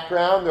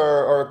background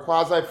or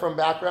quasi from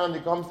background.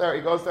 He goes there,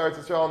 Eretz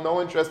Yisrael,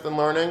 no interest in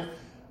learning.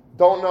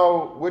 Don't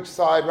know which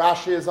side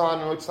Rashi is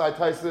on and which side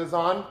Taisa is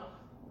on.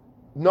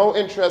 No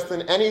interest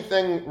in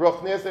anything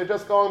Ruchnius. They're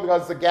just going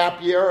because it's a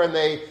gap year and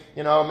they,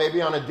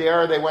 maybe on a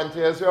dare they went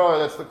to Israel.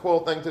 That's the cool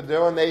thing to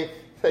do. And they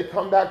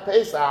come back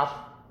Pesach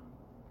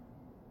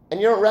and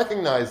you don't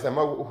recognize them.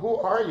 Who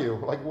are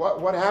you? Like,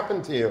 what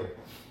happened to you?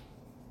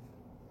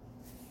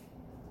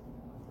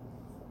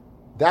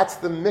 That's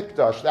the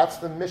Mikdash. That's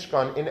the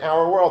Mishkan in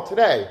our world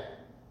today.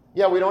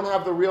 Yeah, we don't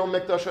have the real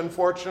Mikdash,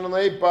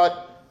 unfortunately,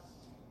 but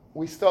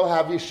we still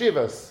have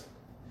yeshivas.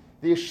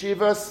 The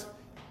yeshivas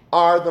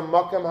are the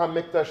Makam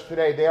HaMikdash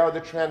today. They are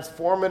the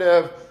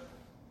transformative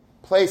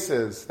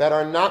places that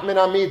are not min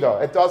amida.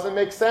 It doesn't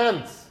make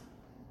sense.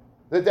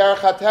 The Derech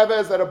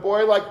HaTeva is that a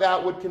boy like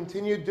that would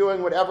continue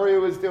doing whatever he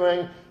was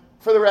doing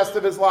for the rest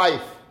of his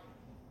life.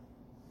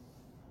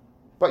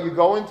 But you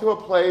go into a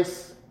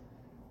place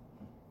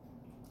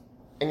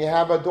and you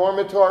have a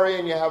dormitory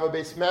and you have a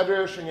Beis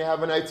Medrash and you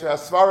have an Eitzer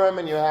HaSvarim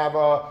and you have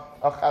a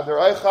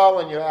Chader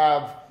Eichel and you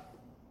have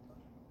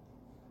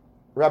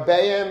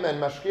Rabbeim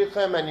and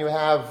Mashkichim, and you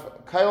have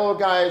Kail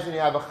guys, and you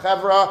have a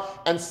Chevra,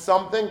 and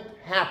something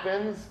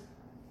happens,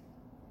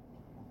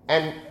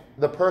 and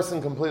the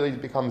person completely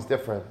becomes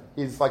different.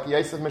 He's like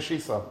Yosef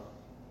Meshisa.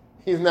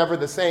 He's never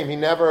the same. He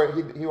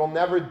will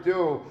never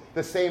do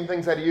the same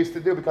things that he used to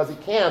do because he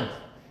can't.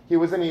 He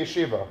was in a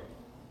yeshiva.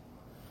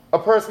 A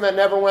person that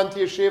never went to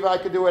yeshiva, I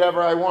could do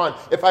whatever I want.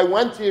 If I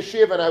went to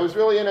yeshiva and I was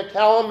really in a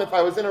Kelm, if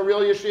I was in a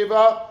real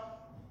yeshiva,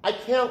 I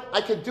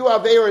could do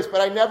Averis,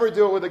 but I never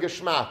do it with a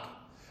Geschmack.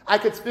 I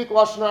could speak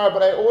Lashon Hara,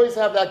 but I always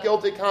have that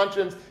guilty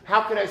conscience.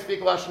 How can I speak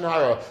Lashon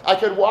Hara? I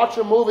could watch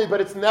a movie, but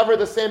it's never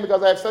the same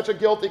because I have such a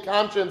guilty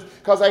conscience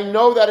because I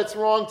know that it's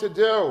wrong to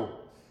do.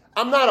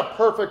 I'm not a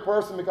perfect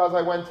person because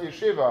I went to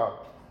yeshiva,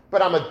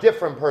 but I'm a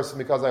different person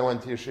because I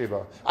went to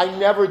yeshiva. I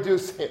never do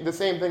the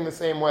same thing the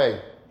same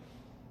way.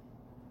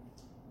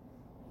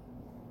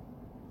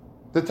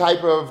 The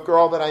type of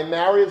girl that I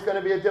marry is going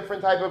to be a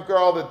different type of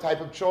girl. The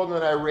type of children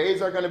that I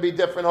raise are going to be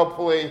different,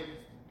 hopefully.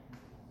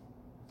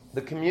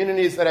 The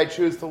communities that I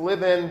choose to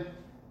live in,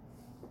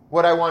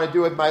 what I want to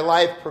do with my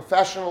life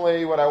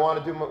professionally, what I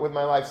want to do with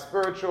my life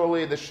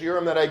spiritually, the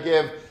shiurim that I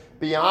give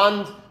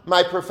beyond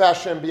my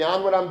profession,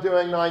 beyond what I'm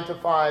doing 9 to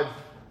 5,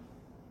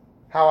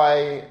 how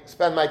I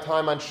spend my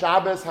time on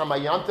Shabbos, how my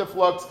Yantif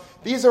looks.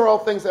 These are all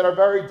things that are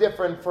very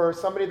different for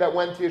somebody that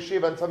went to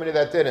yeshiva and somebody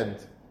that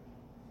didn't.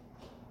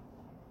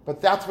 But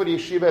that's what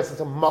yeshiva is.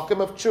 It's a makom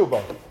of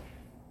tshuva.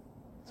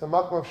 It's a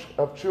makom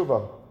of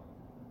tshuva.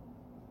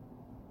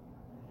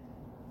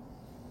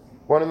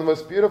 One of the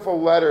most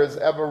beautiful letters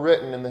ever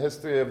written in the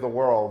history of the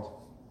world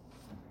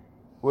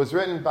was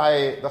written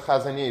by the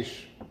Chazon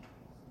Ish,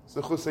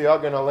 Zechus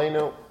Yagen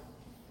Aleinu.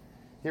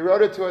 He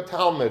wrote it to a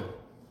Talmud.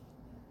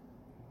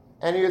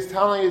 And he was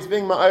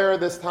being ma'ayir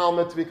this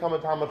Talmud to become a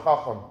Talmud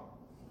Chacham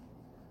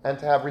and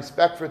to have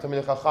respect for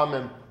Talmid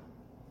Chachamim.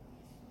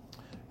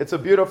 It's a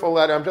beautiful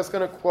letter. I'm just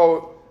going to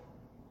quote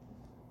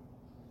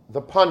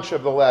the punch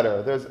of the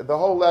letter. The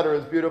whole letter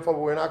is beautiful, but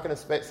we're not going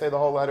to say the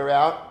whole letter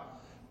out.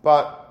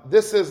 But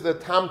this is the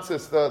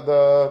tamtzis,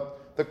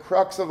 the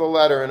crux of the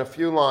letter in a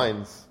few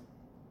lines.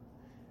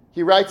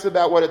 He writes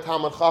about what a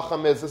Talmid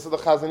Chacham is. This is the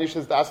Chazon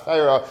Ish's Das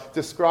Torah,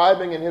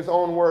 describing in his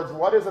own words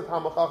what is a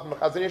Talmid Chacham. The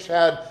Chazon Ish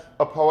had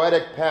a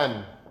poetic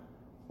pen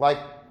like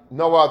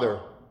no other.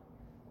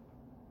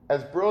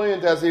 As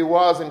brilliant as he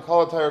was in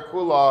Kol HaTorah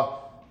Kula,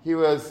 he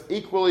was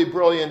equally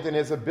brilliant in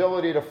his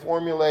ability to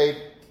formulate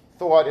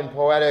thought in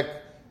poetic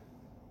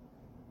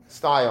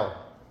style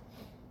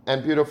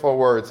and beautiful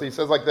words. So he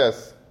says like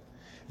this,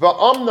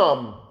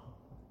 Va'omnam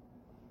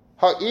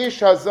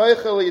ha'ish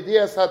ha'zoiche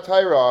l'yidiyas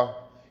ha'Torah.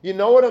 You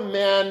know what a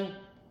man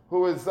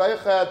who is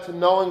zeicha to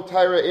knowing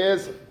Torah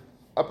is?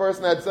 A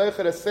person that's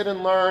zeicha to sit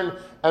and learn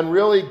and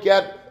really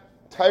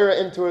get Torah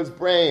into his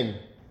brain.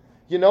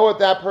 You know what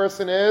that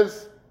person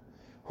is?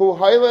 Hu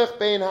hailech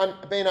bein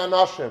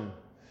anashim.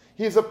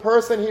 He's a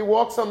person, he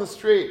walks on the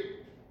street.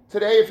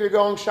 Today, if you're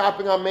going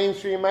shopping on Main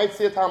Street, you might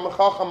see a Talmid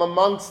Chacham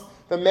amongst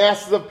the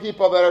masses of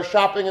people that are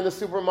shopping in the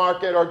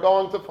supermarket or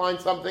going to find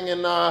something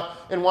in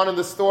one of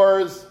the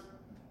stores.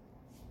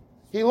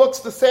 He looks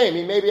the same.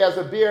 He maybe has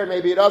a beard,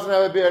 maybe he doesn't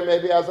have a beard,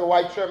 maybe he has a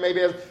white shirt,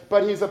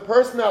 but he's a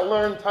person that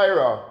learned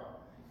Torah.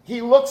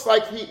 He looks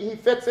like he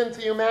fits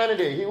into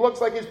humanity. He looks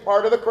like he's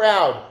part of the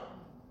crowd.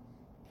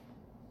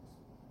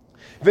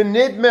 He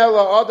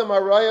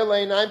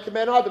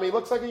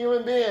looks like a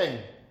human being.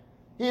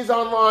 He's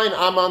online,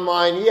 I'm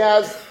online. He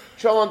has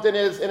cholent in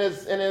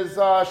his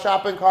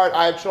shopping cart.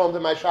 I have cholent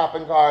in my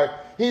shopping cart.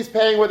 He's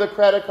paying with a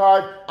credit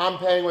card. I'm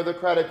paying with a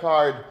credit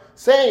card.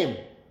 Same.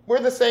 We're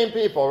the same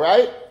people,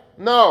 right?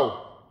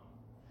 No.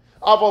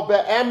 Aval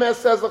be'emes,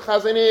 says the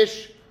Chazon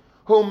Ish,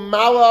 hu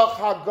malach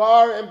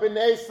hagar and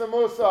b'nei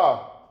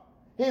Samusa.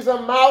 He's a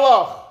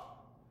malach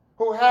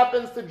who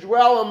happens to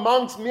dwell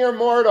amongst mere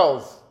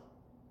mortals.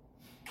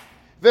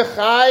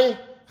 V'chai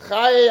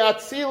chai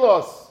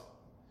atzilos.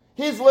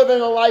 He's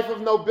living a life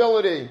of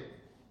nobility.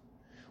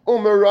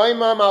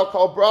 U'meroimam al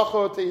kol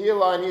bracho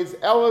tehila, and he's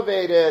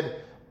elevated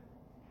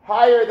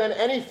higher than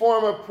any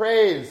form of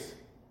praise.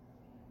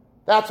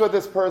 That's what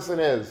this person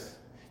is.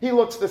 He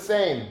looks the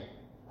same.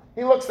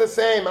 He looks the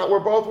same.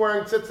 We're both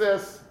wearing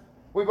tzitzis.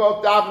 We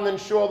both davened in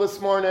shul this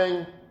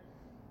morning.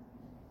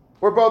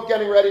 We're both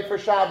getting ready for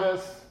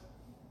Shabbos.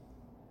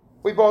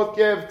 We both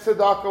give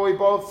tzedakah. We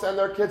both send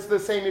our kids to the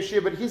same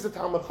yeshiva. But he's a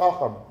Talmid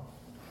Chacham.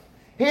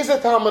 He's a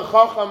Talmid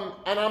Chacham,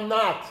 and I'm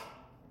not.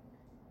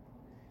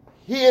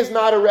 He is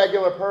not a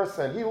regular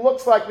person. He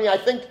looks like me. I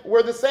think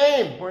we're the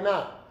same. We're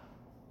not.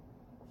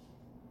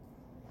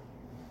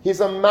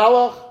 He's a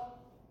malach.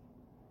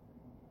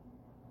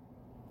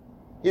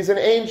 He's an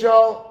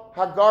angel,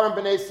 Hagar and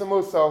B'nai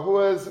Samusa, who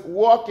is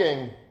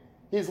walking,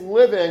 he's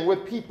living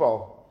with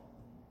people.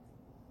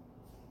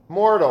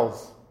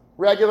 Mortals,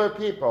 regular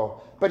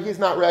people. But he's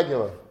not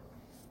regular.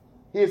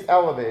 He is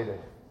elevated.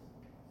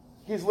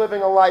 He's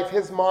living a life,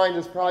 his mind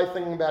is probably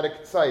thinking about a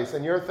ksais,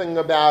 and you're thinking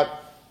about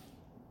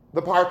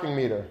the parking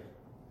meter.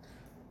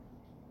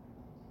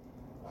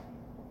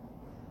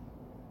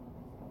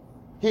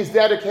 He's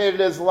dedicated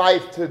his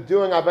life to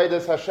doing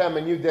Avodas Hashem,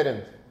 and you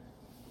didn't.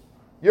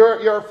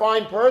 You're a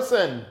fine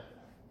person.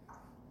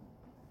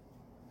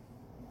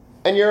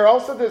 And you're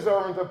also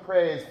deserving of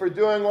praise for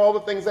doing all the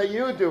things that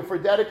you do, for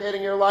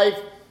dedicating your life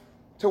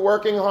to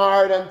working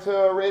hard and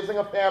to raising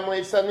a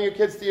family, sending your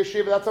kids to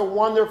yeshiva. That's a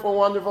wonderful,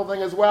 wonderful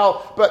thing as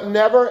well. But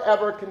never,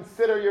 ever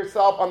consider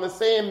yourself on the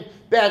same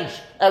bench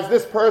as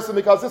this person,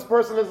 because this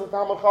person is a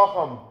Talmid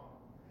Chacham.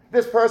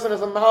 This person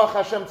is a Malach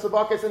Hashem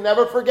Tzedakos, and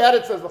never forget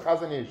it, says the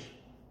Chazon Ish.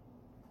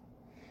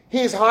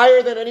 He's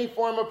higher than any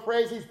form of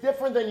praise. He's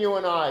different than you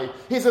and I.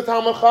 He's a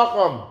Talmid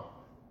Chacham.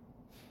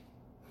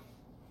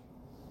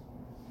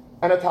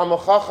 And a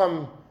Talmid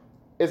Chacham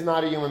is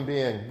not a human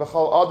being.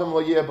 V'chol adam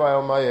lo yeh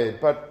ba'al mayed.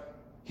 But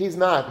he's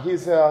not.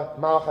 He's a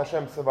Malach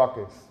Hashem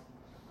Tzedakos.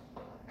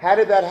 How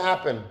did that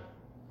happen?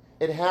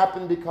 It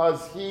happened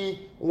because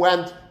he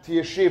went to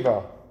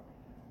yeshiva.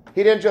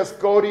 He didn't just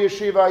go to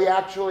yeshiva. He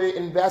actually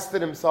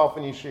invested himself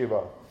in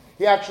yeshiva.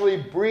 He actually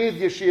breathed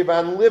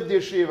yeshiva and lived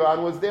yeshiva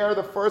and was there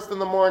the first in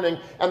the morning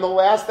and the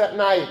last at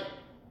night.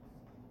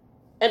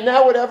 And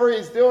now whatever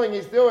he's doing,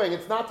 he's doing.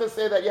 It's not to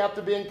say that you have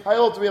to be in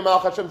Kail to be a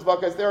Malach Hashem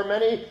Tzedakos. There are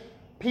many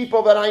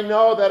people that I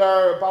know that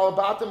are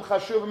Balabatim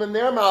Chashuvim and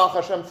they're Malach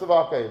Hashem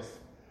Tzedakos.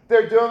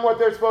 They're doing what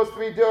they're supposed to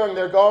be doing.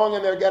 They're going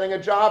and they're getting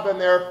a job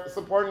and they're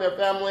supporting their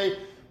family.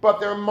 But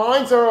their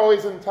minds are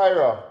always in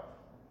Torah.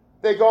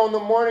 They go in the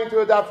morning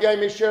to a Daf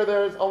Yomi Shir,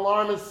 their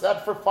alarm is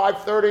set for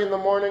 5:30 in the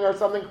morning or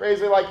something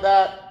crazy like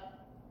that.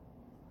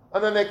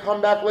 And then they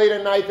come back late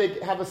at night, they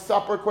have a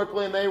supper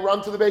quickly, and they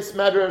run to the Beis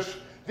Medrash.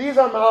 These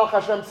are Malach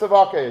Hashem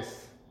Tzedakos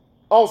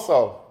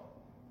also.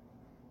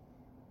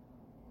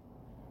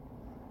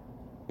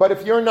 But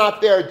if you're not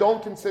there,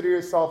 don't consider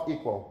yourself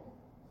equal.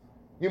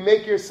 You do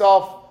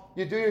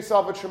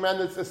yourself a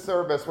tremendous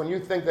disservice when you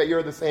think that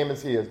you're the same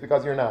as he is,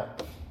 because you're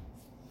not.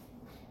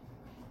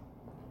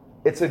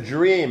 It's a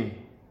dream.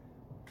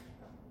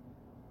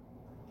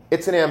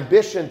 It's an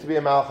ambition to be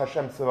a Malach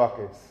Hashem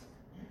Tzedakos.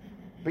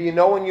 But you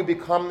know when you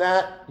become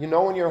that, you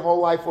know when your whole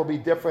life will be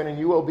different and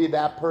you will be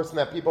that person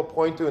that people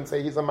point to and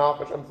say, he's a Malach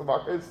Hashem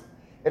Tzavakas?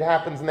 It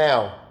happens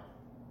now.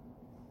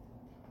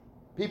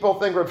 People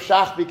think Rav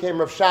Shach became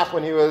Rav Shach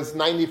when he was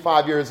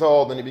 95 years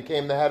old and he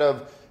became the head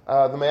of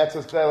the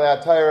Me'etzes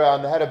K'lei HaTorah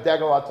and the head of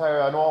Degel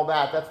HaTorah and all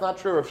that. That's not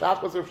true. Rav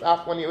Shach was Rav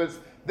Shach when he was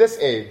this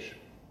age.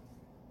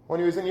 When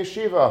he was in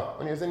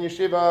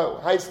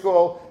yeshiva, high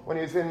school, when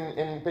he was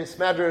in Beis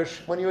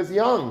Medrash, when he was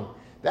young.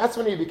 That's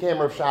when he became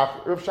Rav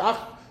Shach. Rav Shach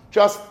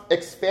just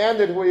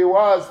expanded who he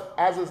was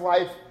as his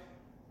life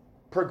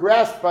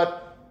progressed,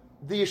 but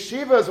the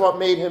yeshiva is what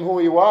made him who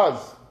he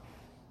was.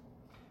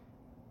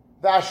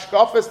 The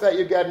ashkafas that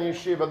you get in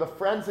yeshiva, the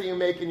friends that you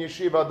make in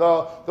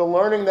yeshiva, the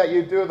learning that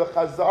you do, the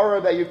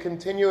chazara that you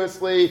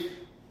continuously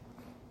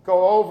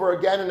go over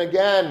again and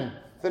again,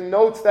 the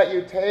notes that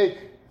you take.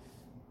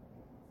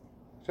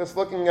 Just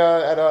looking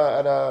at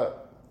a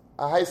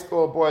high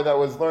school boy that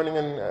was learning,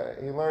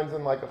 he learns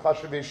in like a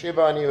chashuv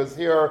yeshiva, and he was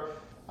here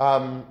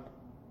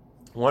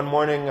one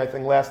morning, I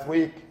think last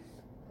week,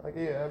 like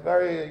a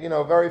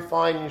very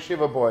fine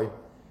yeshiva boy,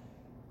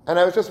 and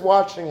I was just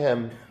watching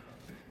him,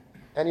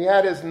 and he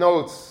had his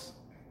notes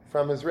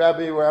from his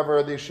rabbi,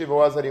 wherever the yeshiva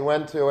was that he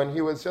went to, and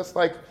he was just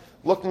like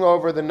looking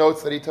over the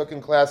notes that he took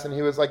in class, and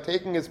he was like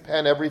taking his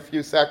pen every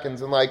few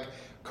seconds and like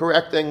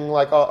correcting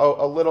like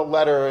a little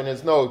letter in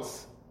his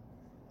notes.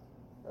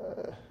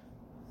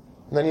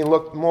 And then he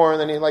looked more,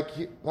 and then he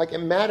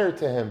it mattered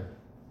to him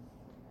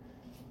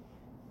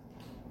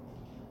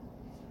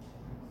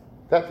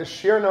that the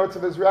sheer notes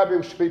of his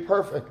rabbi should be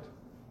perfect.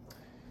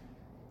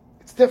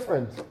 It's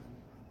different.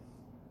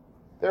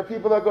 There are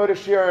people that go to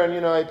shir,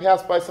 and I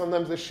pass by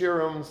sometimes the shir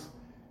rooms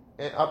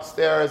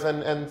upstairs,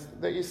 and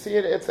that you see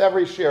it. It's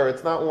every shir.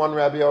 It's not one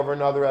rabbi over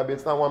another rabbi.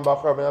 It's not one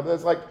bachar over another.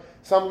 There's like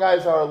some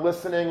guys are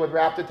listening with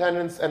rapt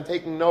attendance and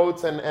taking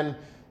notes and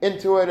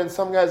into it, and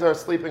some guys are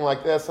sleeping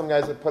like this. Some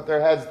guys that put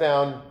their heads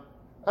down.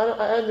 I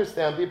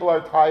understand people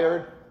are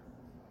tired,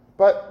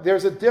 but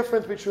there's a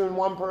difference between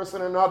one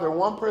person and another.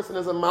 One person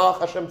is a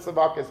Malach Hashem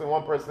Tzavakas, and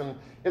one person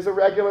is a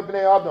regular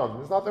Bnei Adam.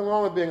 There's nothing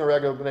wrong with being a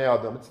regular Bnei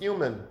Adam. It's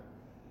human.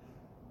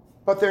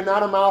 But they're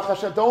not a Malach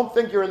Hashem. Don't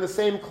think you're in the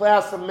same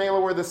class of Mela,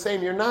 we're the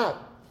same. You're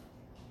not.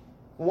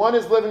 One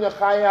is living a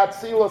Chayat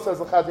Tzila, says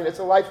the Chazon. It's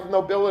a life of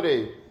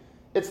nobility.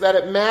 It's that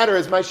it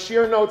matters. My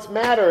shir notes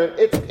matter.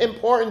 It's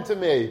important to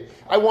me.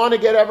 I want to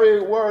get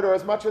every word or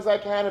as much as I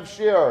can of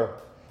shir.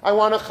 I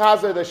want to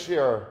chazer the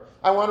shir.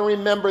 I want to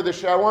remember the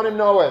shir. I want to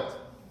know it.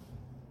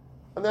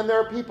 And then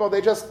there are people,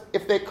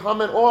 if they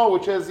come at all,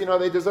 which is,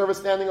 they deserve a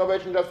standing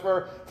ovation just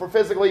for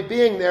physically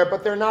being there,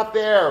 but they're not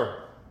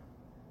there.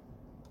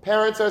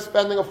 Parents are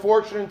spending a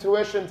fortune in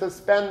tuition to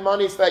spend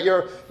money so that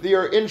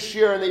you're in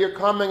shir and that you're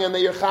coming and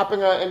that you're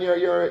chapping and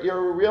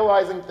you're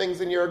realizing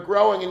things and you're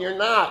growing, and you're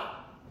not.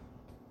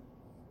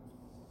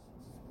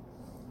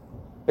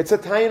 It's a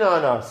taina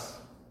on us.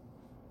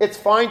 It's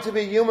fine to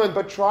be human,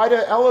 but try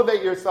to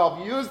elevate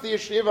yourself. Use the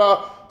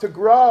yeshiva to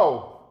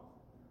grow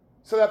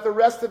so that the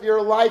rest of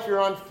your life you're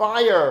on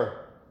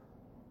fire.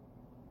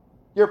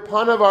 Your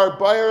panavar,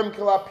 bayram,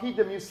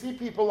 kilapidim. You see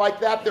people like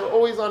that, they're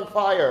always on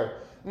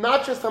fire.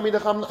 Not just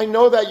Talmidei Chacham. I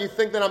know that you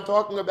think that I'm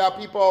talking about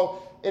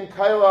people in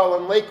Kailal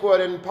and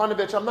Lakewood and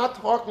Panovich. I'm not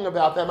talking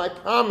about them, I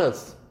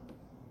promise.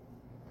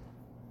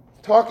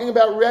 I'm talking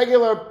about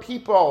regular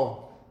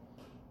people,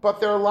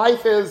 but their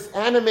life is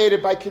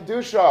animated by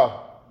Kedusha.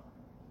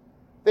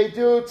 They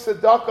do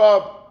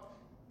tzedakah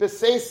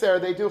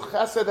b'seiser. They do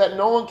chesed that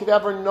no one could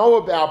ever know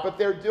about, but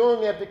they're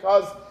doing it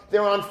because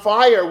they're on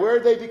fire. Where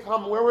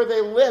were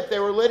they lit? They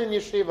were lit in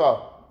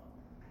yeshiva.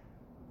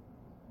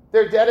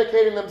 They're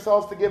dedicating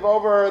themselves to give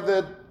over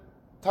the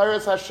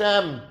Teiras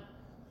Hashem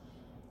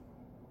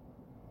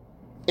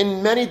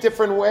in many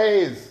different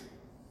ways.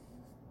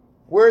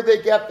 Where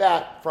they get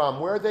that from?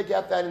 Where they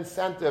get that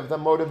incentive, the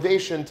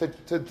motivation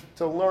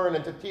to learn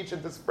and to teach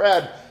and to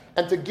spread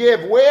and to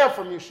give? Where?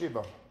 From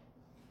yeshiva.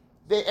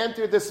 They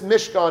entered this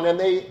Mishkan and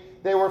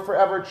they were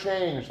forever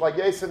changed. Like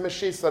Yosef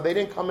Meshisa, they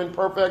didn't come in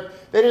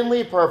perfect, they didn't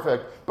leave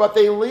perfect, but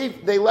they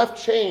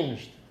left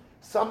changed.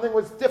 Something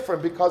was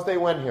different because they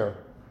went here.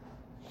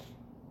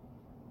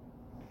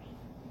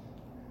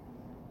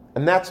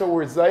 And that's what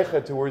we're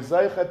zeicha to. We're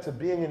zeicha to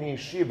being in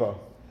yeshiva,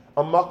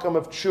 a makam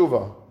of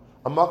tshuva,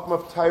 a makam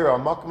of Torah, a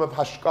makam of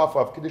hashkafa,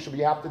 of kedusha. But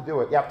you have to do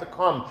it. You have to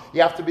come.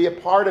 You have to be a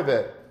part of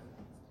it.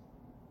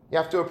 You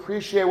have to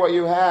appreciate what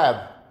you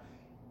have.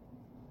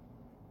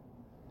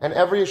 And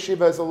every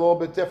yeshiva is a little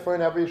bit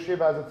different. Every yeshiva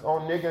has its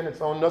own nigun, its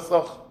own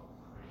nusach.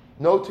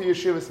 No two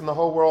yeshivas in the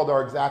whole world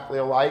are exactly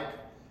alike.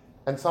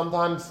 And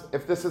sometimes,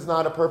 if this is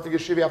not a perfect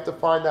yeshiva, you have to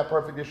find that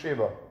perfect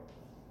yeshiva.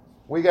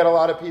 We get a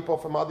lot of people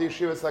from other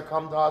yeshivas that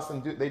come to us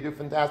and they do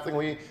fantastic.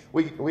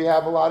 We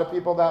have a lot of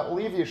people that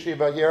leave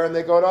yeshiva here and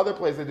they go to other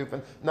places. They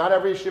do not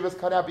every yeshiva is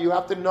cut out, but you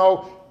have to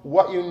know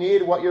what you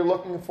need, what you're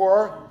looking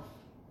for,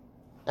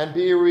 and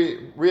be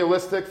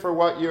realistic for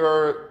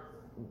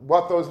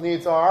what those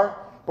needs are.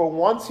 But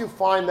once you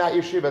find that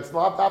yeshiva, it's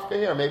not dafka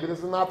here. Maybe this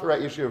is not the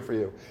right yeshiva for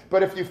you.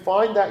 But if you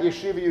find that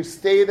yeshiva, you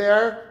stay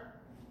there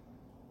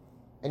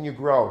and you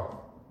grow.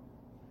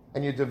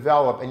 and you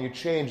develop, and you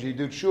change, you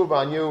do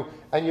tshuva,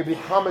 and you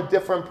become a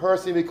different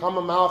person, you become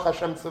a Malach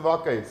Hashem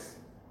Tzavakos.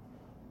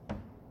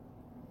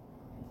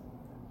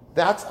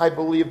 That's, I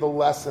believe, the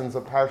lessons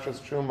of Parshas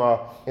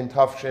Truma in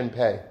Tafshin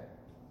Pei.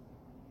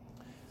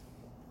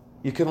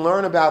 You can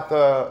learn about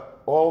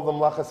all the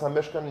Mlachas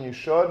HaMishkan, and you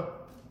should.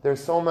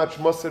 There's so much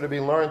Musar to be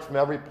learned from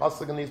every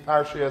pasuk in these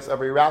parshias,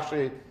 every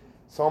Rashi,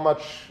 so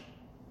much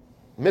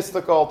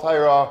mystical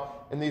Torah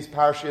in these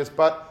parshias.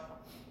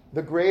 But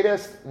the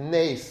greatest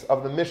nace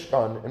of the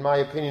Mishkan, in my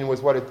opinion,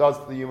 was what it does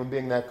to the human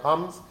being that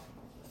comes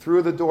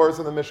through the doors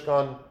of the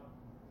Mishkan.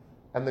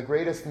 And the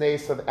greatest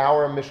nace of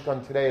our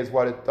Mishkan today is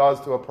what it does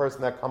to a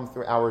person that comes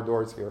through our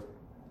doors here.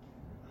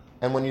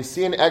 And when you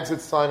see an exit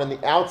sign on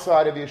the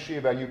outside of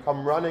yeshiva and you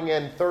come running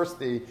in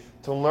thirsty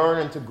to learn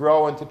and to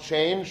grow and to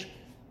change,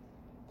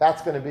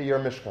 that's going to be your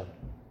Mishkan.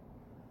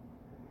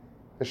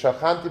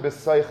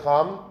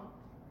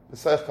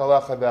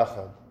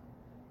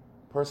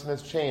 Person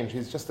has changed.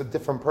 He's just a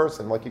different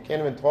person. Like, you can't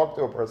even talk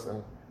to a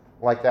person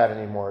like that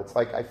anymore. It's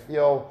like, I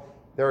feel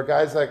there are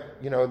guys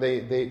that,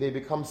 they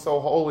become so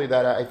holy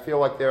that I feel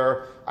like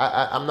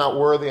I'm not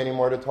worthy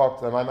anymore to talk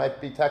to them. I might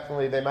be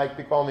they might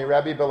be calling me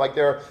Rebbe, but like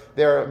they're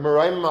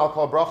Merayim al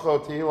Kol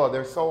Bracho Tehillah.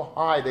 They're so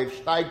high, they've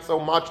steiged so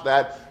much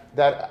that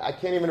I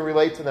can't even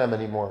relate to them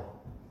anymore.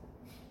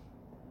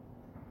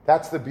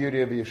 That's the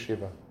beauty of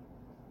yeshiva.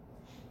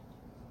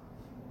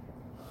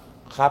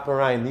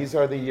 Chaparayim, these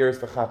are the years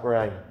for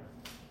Chaparayim.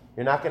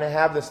 You're not going to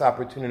have this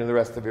opportunity the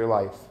rest of your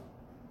life.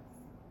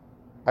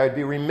 I would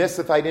be remiss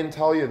if I didn't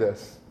tell you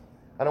this.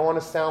 I don't want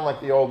to sound like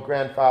the old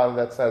grandfather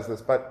that says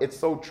this, but it's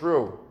so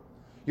true.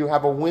 You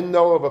have a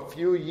window of a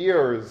few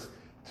years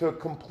to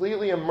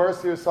completely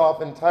immerse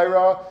yourself in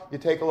Torah. You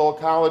take a little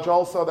college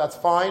also, that's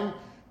fine,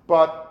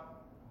 but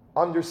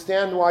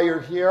understand why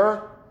you're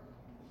here.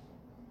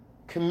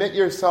 Commit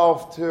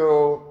yourself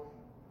to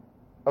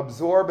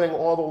absorbing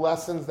all the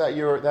lessons that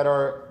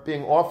are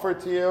being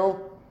offered to you,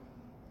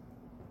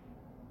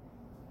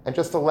 and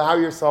just allow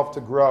yourself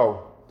to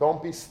grow.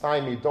 Don't be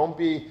stymied. Don't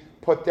be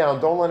put down.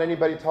 Don't let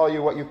anybody tell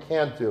you what you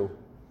can't do.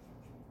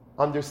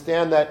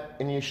 Understand that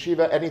in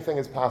yeshiva, anything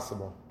is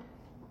possible.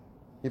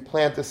 You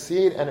plant a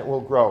seed and it will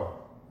grow.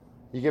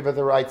 You give it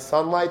the right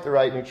sunlight, the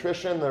right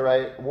nutrition, the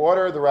right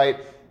water,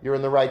 you're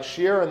in the right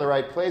shear, in the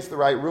right place, the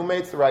right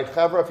roommates, the right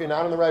chevra. If you're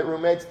not in the right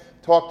roommates,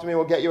 talk to me,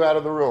 we'll get you out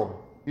of the room.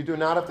 You do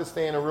not have to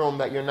stay in a room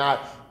that you're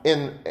not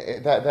in,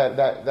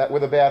 that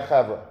with a bad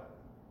chevra.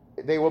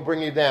 They will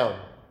bring you down.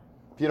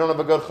 If you don't have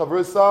a good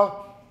chavrusa,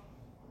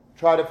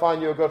 try to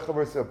find you a good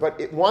chavrusa.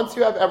 But once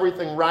you have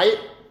everything right,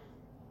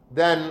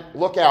 then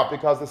look out,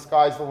 because the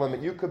sky's the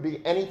limit. You could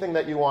be anything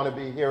that you want to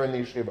be here in the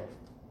yeshiva.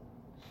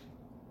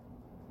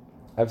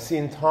 I've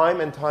seen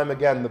time and time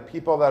again the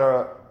people that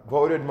are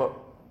voted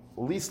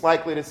least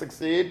likely to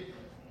succeed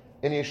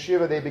in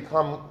yeshiva, they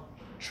become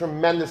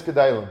tremendous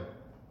gedalim.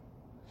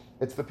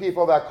 It's the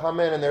people that come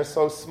in and they're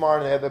so smart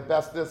and they have the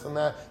best this and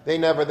that. They're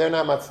not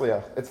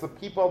matzliach. It's the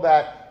people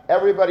that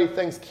everybody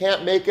thinks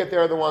can't make it,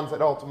 they're the ones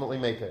that ultimately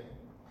make it.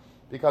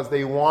 Because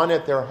they want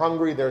it, they're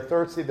hungry, they're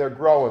thirsty, they're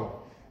growing.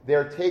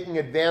 They're taking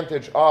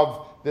advantage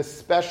of this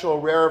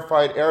special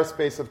rarefied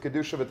airspace of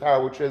Kedusha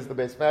V'Tara, which is the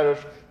Beis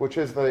Medrash, which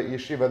is the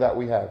yeshiva that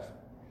we have.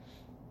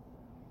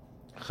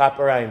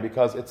 Chaparayim,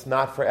 because it's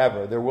not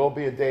forever. There will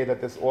be a day that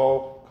this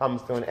all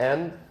comes to an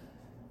end,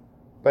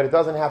 but it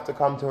doesn't have to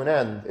come to an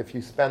end. If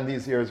you spend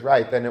these years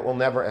right, then it will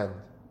never end.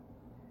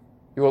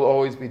 You will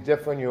always be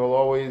different. You will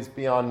always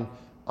be on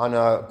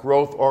a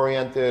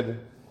growth-oriented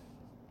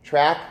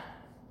track.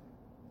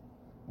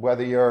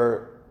 Whether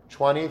you're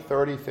 20,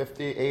 30,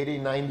 50, 80,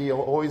 90, you'll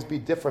always be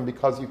different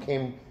because you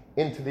came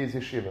into these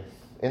yeshivas,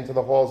 into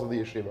the halls of the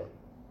yeshiva.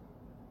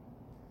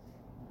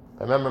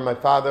 I remember my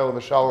father,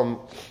 Olav Shalom,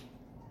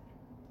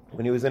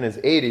 when he was in his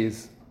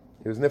 80s,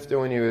 he was nifter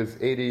when he was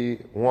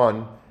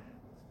 81,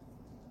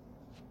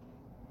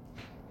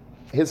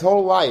 his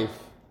whole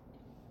life,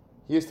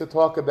 he used to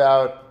talk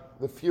about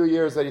the few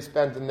years that he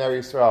spent in Ner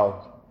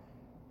Yisrael.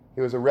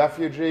 He was a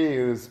refugee, he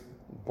was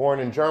born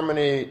in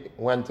Germany,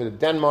 went to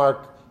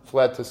Denmark,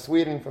 fled to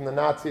Sweden from the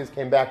Nazis,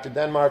 came back to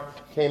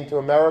Denmark, came to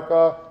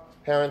America. His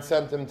parents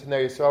sent him to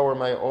Ner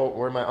Yisrael,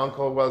 where my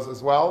uncle was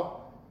as well.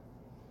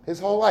 His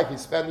whole life, he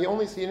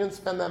didn't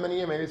spend that many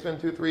years, maybe he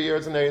spent 2-3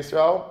 years in Ner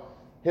Yisrael.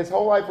 His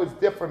whole life was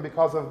different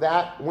because of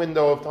that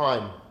window of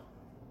time.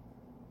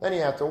 Then he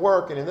had to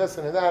work and this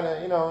and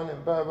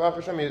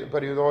that,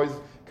 but he was always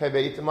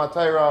Kaveitim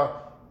Atayra,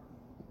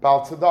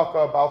 Bal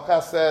Tzedakah, Bal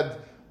Chesed,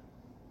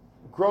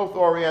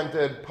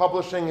 growth-oriented,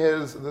 publishing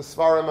the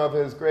Svarim of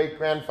his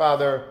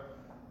great-grandfather,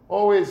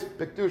 always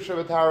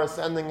B'Kedusha V'Tara,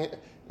 sending.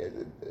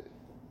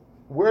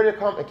 Where did it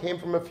come? It came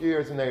from a few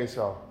years in Ner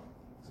Yisrael.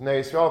 So Ner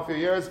Yisrael, a few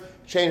years,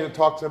 changed. It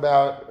talks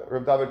about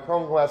Reb David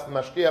Kronglas, the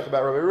Mashgiach,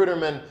 about Rabbi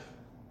Ruderman.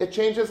 It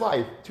changed his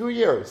life. 2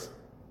 years.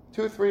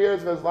 2-3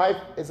 years of his life,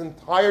 his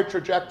entire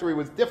trajectory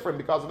was different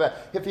because of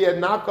that. If he had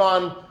not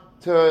gone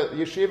to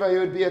yeshiva, he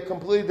would be a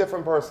completely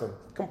different person.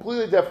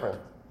 Completely different.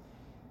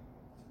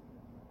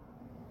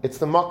 It's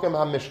the Makam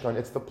HaMishkan.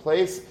 It's the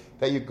place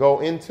that you go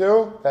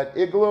into, that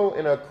igloo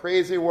in a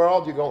crazy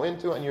world you go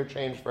into and you're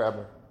changed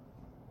forever.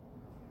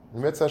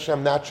 Mitzvah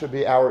Hashem, that should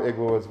be our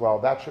igloo as well.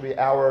 That should be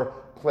our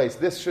place.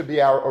 This should be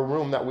a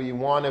room that we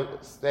want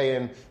to stay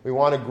in, we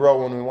want to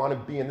grow in, we want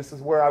to be in. This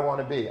is where I want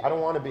to be. I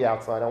don't want to be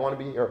outside. I want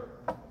to be here.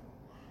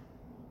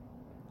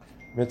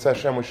 Mitzvah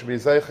Hashem, we should be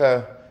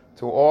zeicha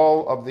to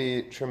all of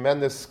the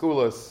tremendous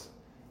skulas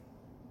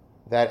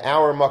that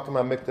our Makam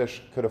HaMikdash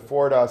could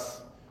afford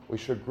us. We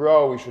should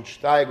grow, we should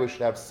steig, we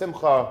should have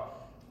simcha.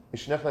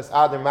 Mishnichnas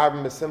Adar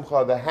Marbim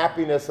B'Simcha. The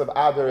happiness of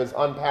Adar is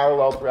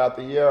unparalleled throughout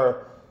the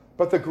year.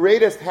 But the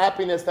greatest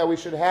happiness that we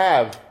should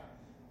have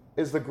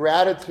is the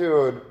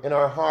gratitude in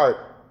our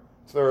heart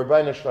to the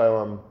Rebbeinu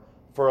Shalom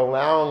for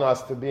allowing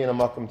us to be in a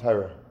Makam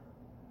Torah.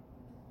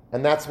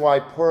 And that's why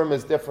Purim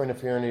is different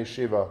if you're in a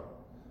yeshiva.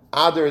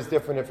 Adar is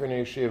different if you're in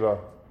a yeshiva.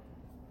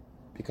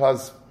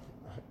 Because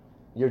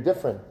you're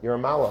different. You're a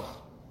malach.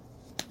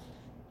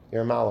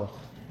 You're a malach.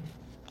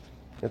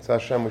 It's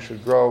Hashem, we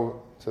should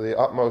grow to the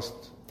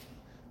utmost,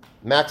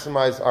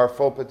 maximize our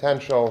full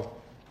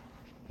potential,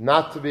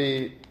 not to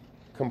be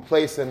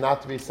complacent,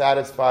 not to be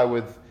satisfied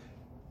with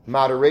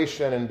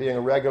moderation and being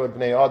a regular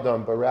Bnei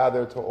Adam, but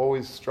rather to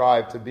always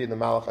strive to be the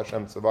Malach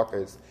Hashem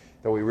Tzavakos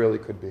that we really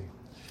could be.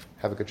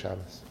 Have a good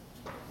Shabbos.